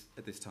at this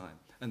time,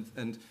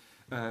 and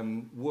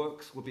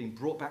works were being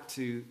brought back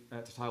to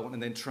Taiwan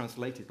and then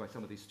translated by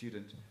some of these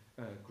student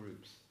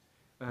groups.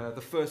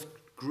 The first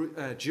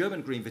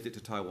German green visit to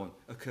Taiwan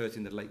occurs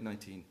in the late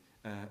 1980s.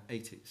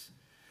 80s.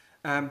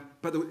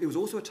 But it was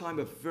also a time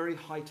of very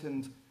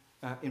heightened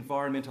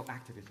environmental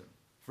activism.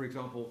 For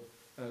example,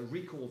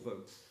 recall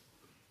votes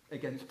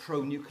against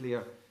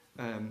pro-nuclear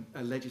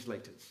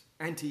legislators,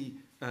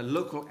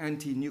 local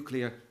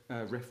anti-nuclear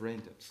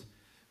referendums.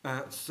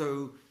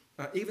 So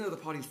even though the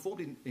party was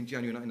formed in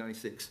January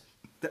 1996,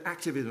 the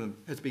activism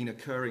has been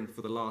occurring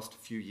for the last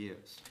few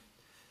years.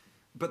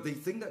 But the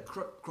thing that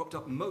cropped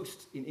up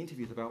most in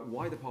interviews about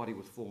why the party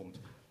was formed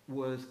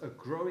was a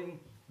growing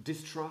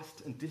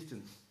distrust and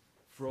distance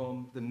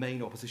from the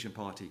main opposition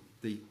party,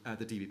 the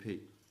DPP.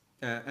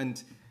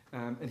 And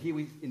here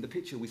in the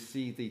picture we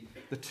see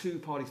the two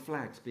parties'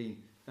 flags being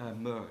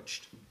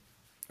merged.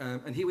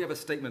 And here we have a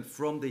statement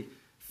from the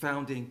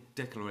founding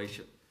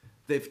declaration.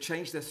 They've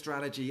changed their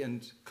strategy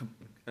and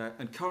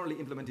currently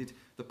implemented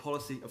the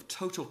policy of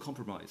total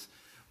compromise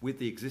with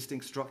the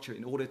existing structure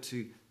in order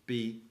to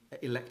be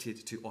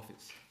elected to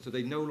office. So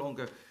they no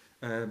longer,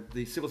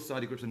 the civil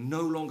society groups are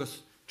no longer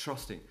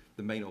trusting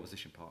the main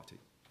opposition party.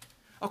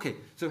 Okay,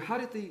 so how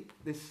did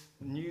this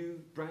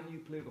brand new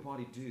political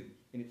party do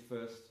in its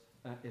first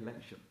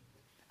election?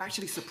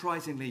 Actually,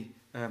 surprisingly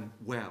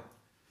well.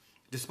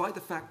 Despite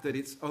the fact that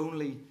it's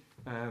only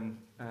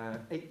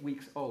 8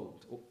 weeks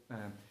old,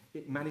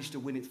 it managed to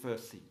win its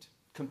first seat.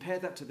 Compare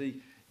that to the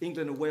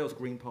England and Wales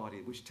Green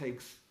Party, which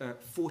takes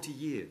 40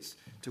 years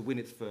to win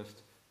its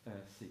first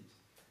seat.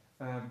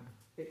 And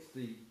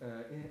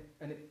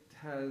it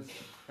has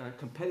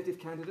competitive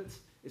candidates.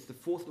 It's the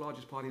fourth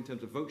largest party in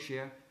terms of vote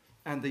share,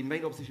 and the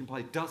main opposition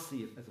party does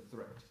see it as a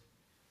threat.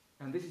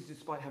 And this is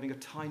despite having a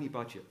tiny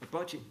budget, a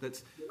budget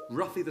that's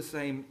roughly the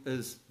same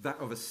as that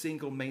of a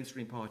single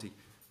mainstream party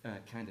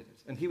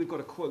candidate. And here we've got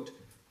a quote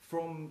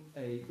from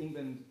a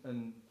England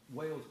and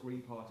Wales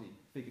Green Party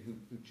figure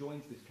who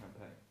joins this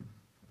campaign.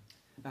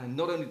 And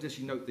not only does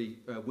she note the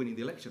winning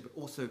the election, but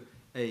also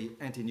an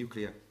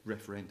anti-nuclear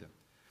referendum.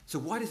 So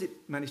why does it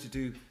manage to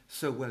do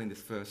so well in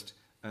this first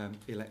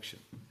election?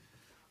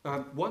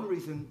 One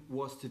reason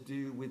was to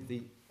do with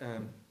the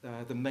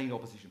main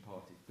opposition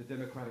party, the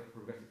Democratic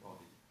Progressive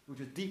Party, which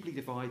was deeply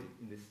divided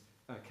in this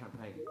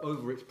campaign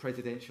over its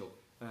presidential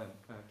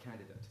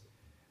candidate,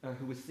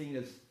 who was seen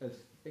as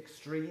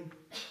extreme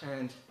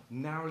and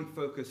narrowly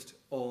focused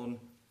on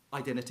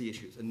identity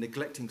issues and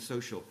neglecting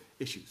social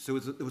issues. So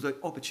there was an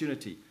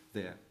opportunity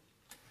there.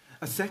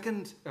 A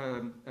second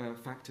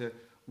factor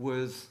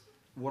was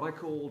what I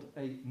called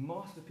a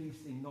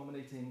masterpiece in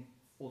nominating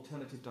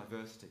alternative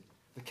diversity.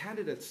 The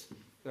candidates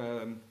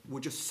were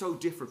just so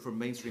different from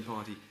mainstream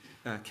party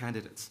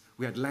candidates.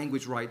 We had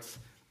language rights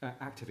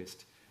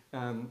activist,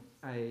 an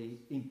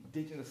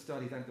indigenous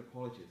studies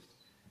anthropologist.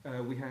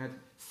 We had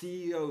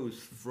CEOs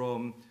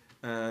from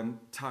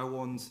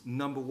Taiwan's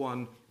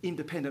 #1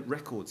 independent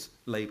records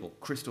label,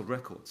 Crystal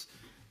Records,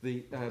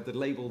 the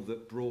label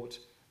that brought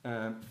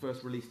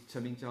first released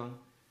Chen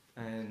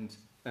and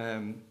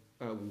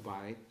Wu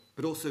Bai,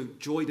 but also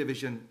Joy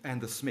Division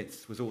and the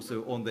Smiths was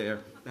also on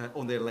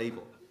their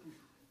label.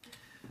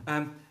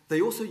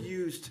 They also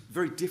used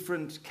very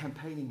different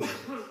campaigning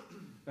methods.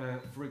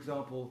 For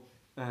example,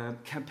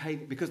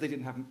 because they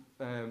didn't have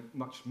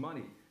much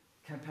money,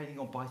 campaigning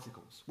on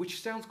bicycles,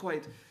 which sounds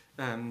quite,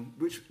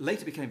 which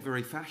later became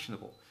very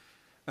fashionable.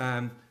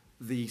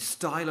 The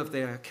style of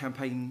their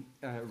campaign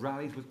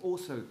rallies was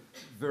also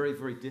very,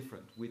 very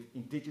different, with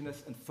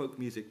indigenous and folk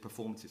music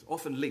performances,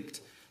 often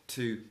linked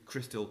to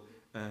Crystal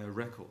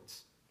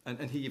Records.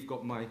 And here you've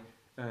got my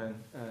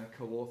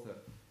co-author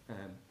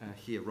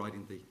here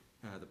riding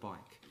the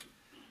bike.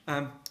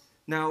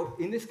 Now,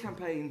 in this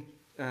campaign,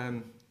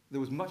 there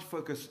was much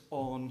focus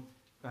on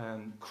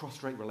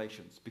cross-strait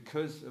relations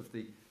because of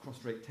the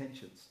cross-strait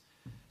tensions.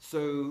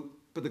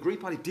 But the Green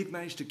Party did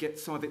manage to get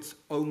some of its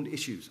own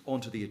issues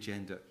onto the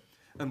agenda.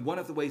 And one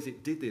of the ways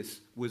it did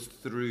this was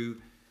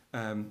through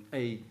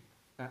an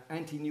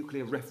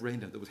anti-nuclear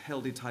referendum that was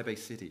held in Taipei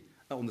City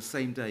on the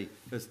same day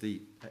as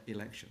the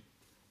election.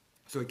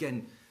 So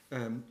again,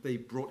 they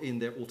brought in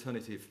their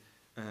alternative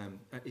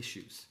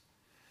issues.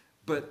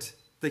 But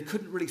they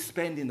couldn't really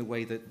spend in the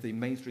way that the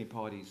mainstream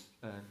parties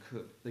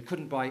could. They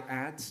couldn't buy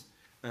ads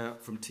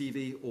from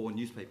TV or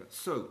newspaper.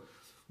 So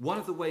one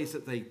of the ways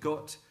that they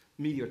got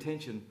media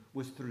attention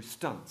was through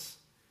stunts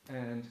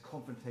and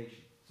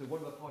confrontation. So one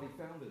of the party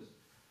founders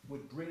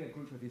would bring a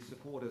group of his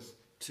supporters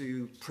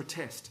to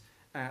protest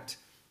at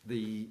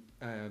the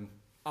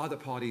other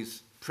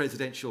party's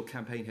presidential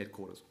campaign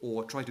headquarters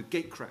or try to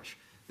gatecrash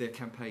their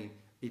campaign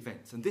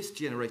events. And this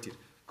generated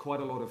quite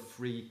a lot of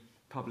free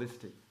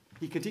publicity.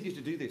 He continued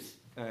to do this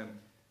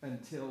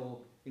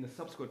until, in a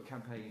subsequent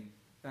campaign,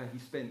 he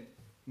spent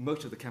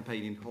most of the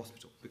campaign in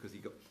hospital because he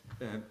got...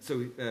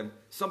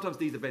 sometimes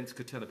these events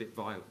could turn a bit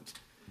violent.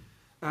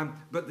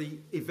 But the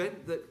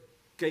event that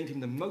gained him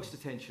the most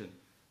attention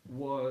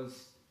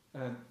was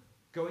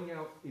going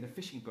out in a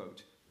fishing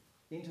boat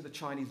into the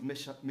Chinese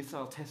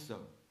missile test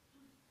zone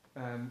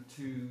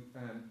to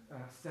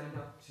stand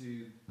up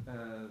to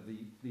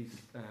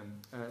these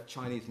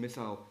Chinese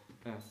missile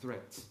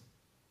threats.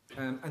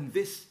 And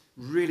this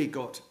really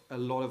got a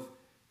lot of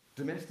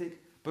domestic,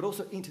 but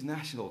also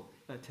international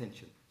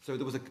attention. So I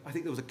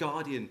think there was a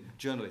Guardian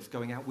journalist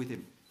going out with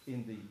him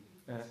in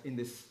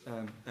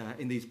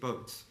these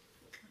boats.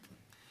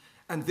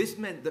 And this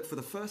meant that for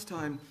the first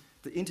time,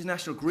 the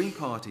international Green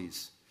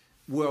parties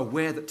were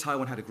aware that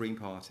Taiwan had a Green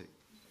Party.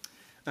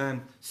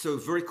 So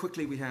very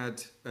quickly we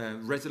had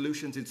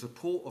resolutions in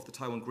support of the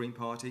Taiwan Green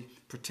Party,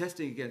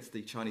 protesting against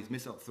the Chinese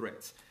missile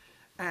threats.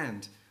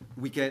 And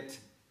we get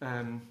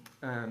the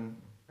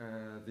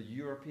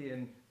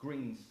European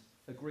Greens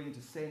agreeing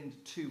to send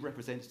 2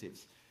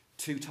 representatives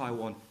to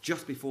Taiwan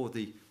just before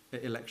the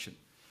election.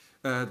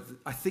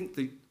 I think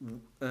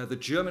the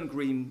German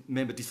Green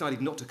member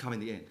decided not to come in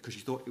the end because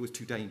she thought it was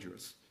too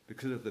dangerous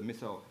because of the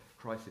missile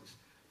crisis.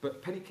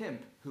 But Penny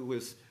Kemp, who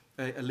was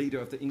a leader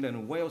of the England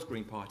and Wales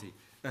Green Party,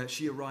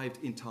 she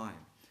arrived in time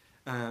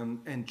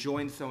and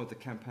joined some of the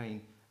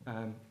campaign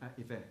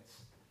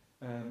events.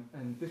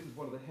 And this is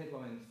one of the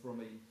headlines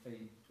from a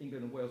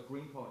England and Wales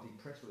Green Party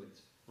press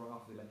release right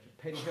after the election.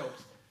 Penny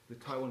helped the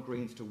Taiwan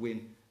Greens to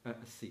win a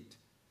seat.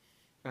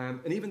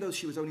 And even though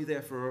she was only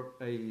there for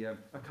a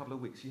couple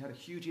of weeks, she had a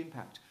huge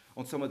impact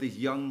on some of these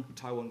young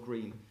Taiwan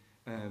Green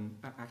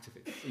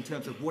activists in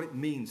terms of what it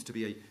means to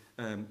be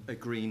a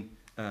Green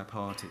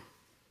party.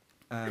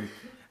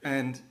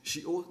 And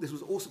this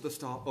was also the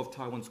start of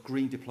Taiwan's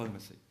green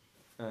diplomacy.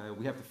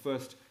 We have the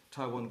first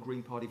Taiwan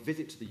Green Party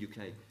visit to the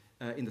UK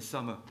in the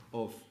summer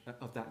of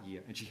that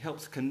year, and she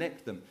helps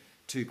connect them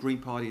to Green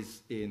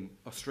parties in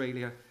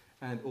Australia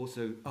and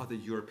also other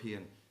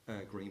European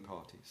Green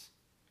parties.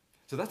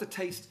 So that's a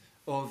taste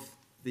of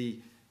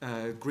the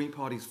Green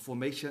Party's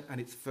formation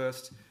and its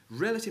first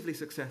relatively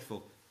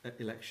successful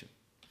election.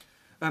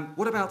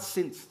 What about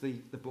since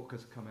the book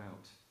has come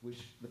out?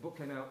 The book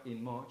came out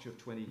in March of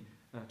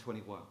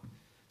 2021.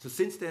 So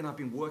since then, I've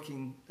been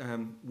working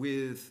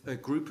with a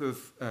group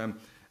of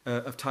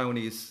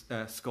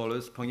Taiwanese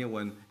scholars, Peng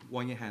Yewen,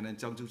 Wang Yehan, and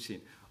Zhang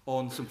Zhuqin,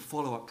 on some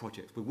follow-up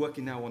projects. We're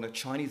working now on a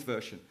Chinese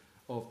version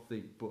of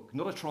the book,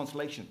 not a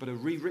translation, but a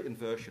rewritten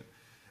version.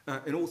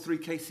 In all 3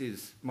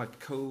 cases, my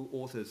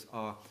co-authors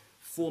are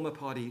former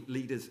party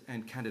leaders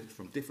and candidates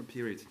from different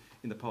periods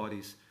in the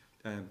party's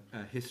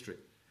history.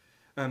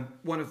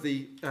 One of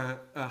the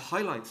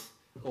highlights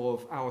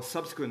of our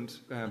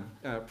subsequent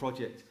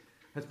project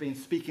has been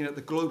speaking at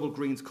the Global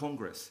Greens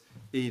Congress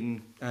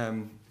in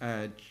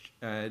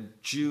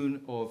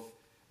June of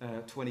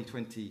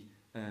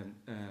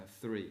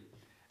 2023.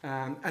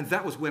 And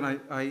that was when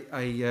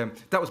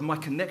that was my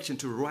connection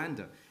to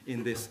Rwanda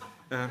in this,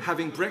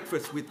 having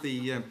breakfast with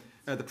the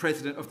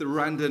president of the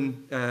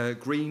Rwandan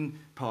Green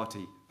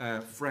Party,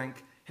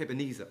 Frank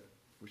Ebenezer,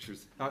 which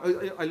was,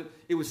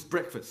 it was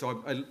breakfast,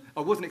 so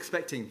I wasn't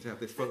expecting to have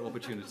this photo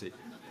opportunity.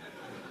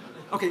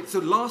 Okay, so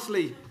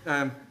lastly,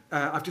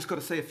 I've just got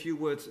to say a few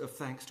words of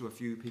thanks to a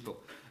few people.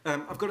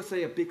 I've got to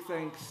say a big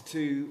thanks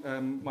to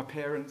my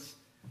parents,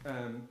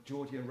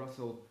 Georgie and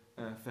Russell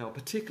Fell,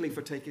 particularly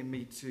for taking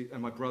me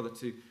and my brother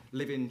to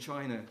live in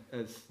China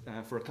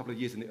for a couple of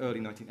years in the early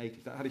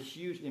 1980s. That had a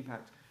huge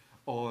impact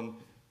on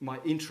my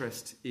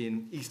interest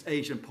in East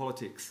Asian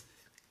politics.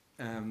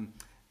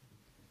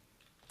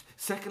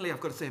 Secondly, I've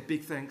got to say a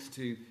big thanks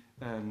to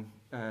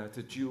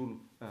Jewel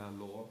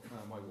Law,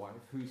 my wife,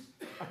 who's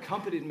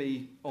accompanied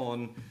me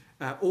on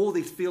all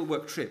these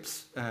fieldwork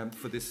trips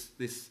for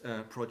this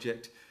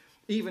project,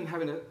 even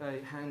having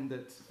a hand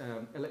at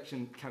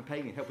election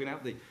campaigning, helping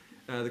out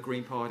the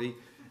Green Party,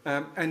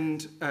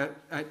 and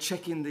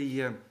checking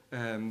the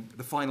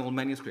final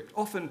manuscript.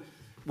 Often,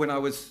 when I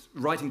was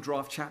writing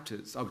draft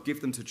chapters, I would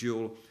give them to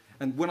Jewel,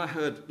 and when I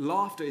heard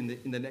laughter in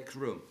the next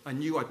room, I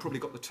knew I'd probably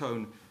got the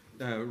tone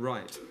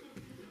right.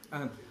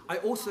 I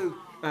also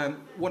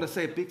want to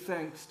say a big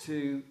thanks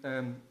to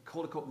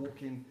Caldecott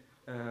Walk-in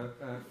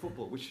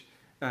football, which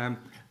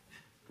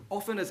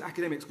often as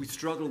academics we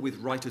struggle with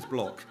writer's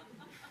block.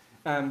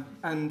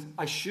 And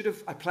I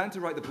planned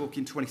to write the book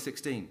in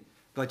 2016,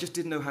 but I just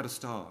didn't know how to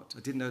start.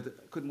 I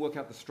couldn't work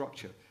out the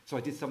structure, so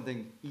I did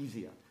something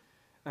easier.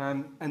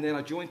 And then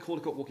I joined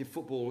Caldecott Walk-in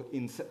football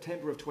in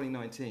September of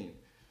 2019.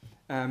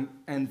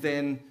 And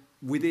then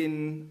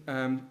within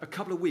a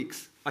couple of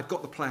weeks, I'd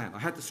got the plan. I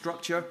had the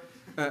structure,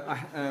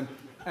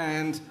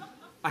 and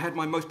I had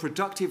my most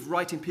productive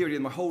writing period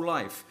in my whole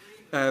life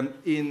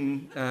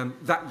in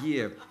that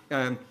year.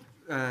 And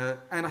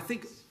I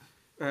think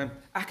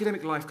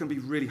academic life can be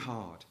really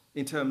hard.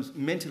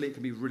 Mentally it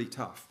can be really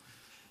tough.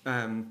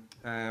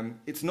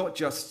 It's not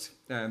just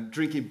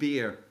drinking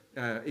beer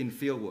in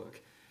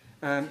fieldwork.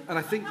 And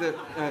I think that,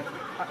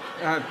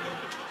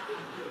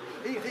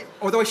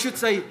 although I should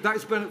say that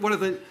has been one of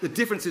the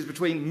differences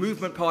between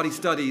movement party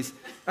studies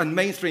and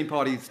mainstream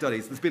party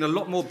studies. There's been a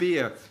lot more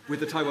beer with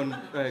the Taiwan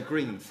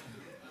Greens.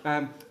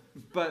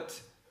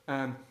 But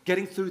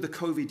getting through the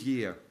COVID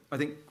year, I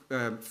think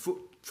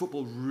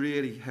football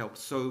really helped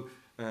so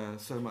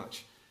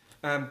much.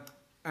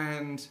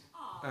 And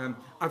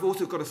I've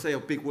also got to say a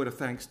big word of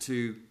thanks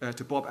to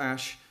Bob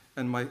Ash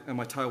and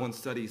my Taiwan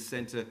Studies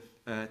Center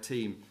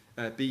team,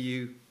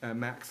 BU,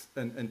 Max,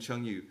 and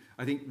Chung Yu.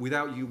 I think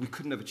without you, we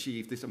couldn't have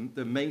achieved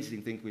the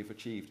amazing things we've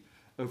achieved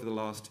over the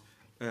last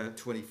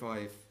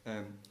 25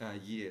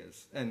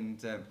 years. And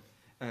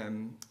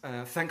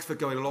thanks for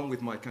going along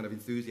with my kind of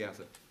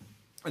enthusiasm.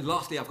 And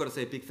lastly, I've got to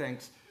say a big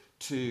thanks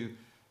to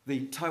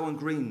the Taiwan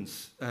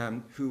Greens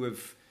who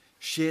have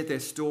shared their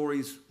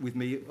stories with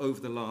me over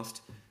the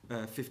last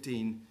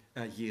 15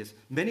 years.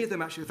 Many of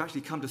them have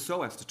actually come to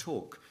SOAS to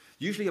talk,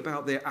 usually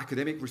about their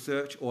academic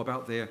research or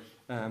about their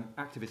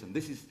activism.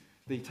 This is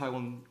the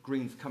Taiwan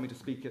Greens coming to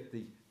speak at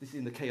this is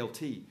in the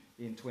KLT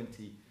in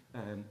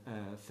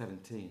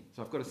 2017.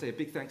 So I've got to say a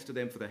big thanks to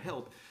them for their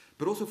help,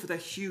 but also for their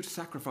huge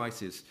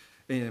sacrifices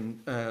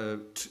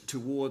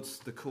towards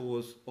the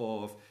cause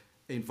of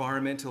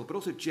environmental, but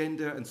also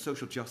gender and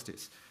social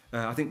justice.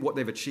 I think what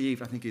they've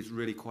achieved, I think, is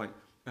really quite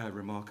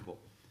remarkable.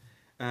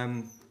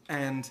 And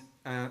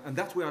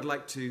that's where I'd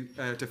like to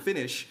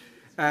finish.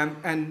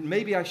 And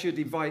maybe I should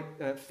invite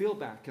Phil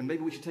back, and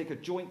maybe we should take a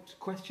joint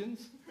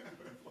questions.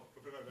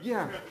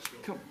 Yeah,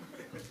 come.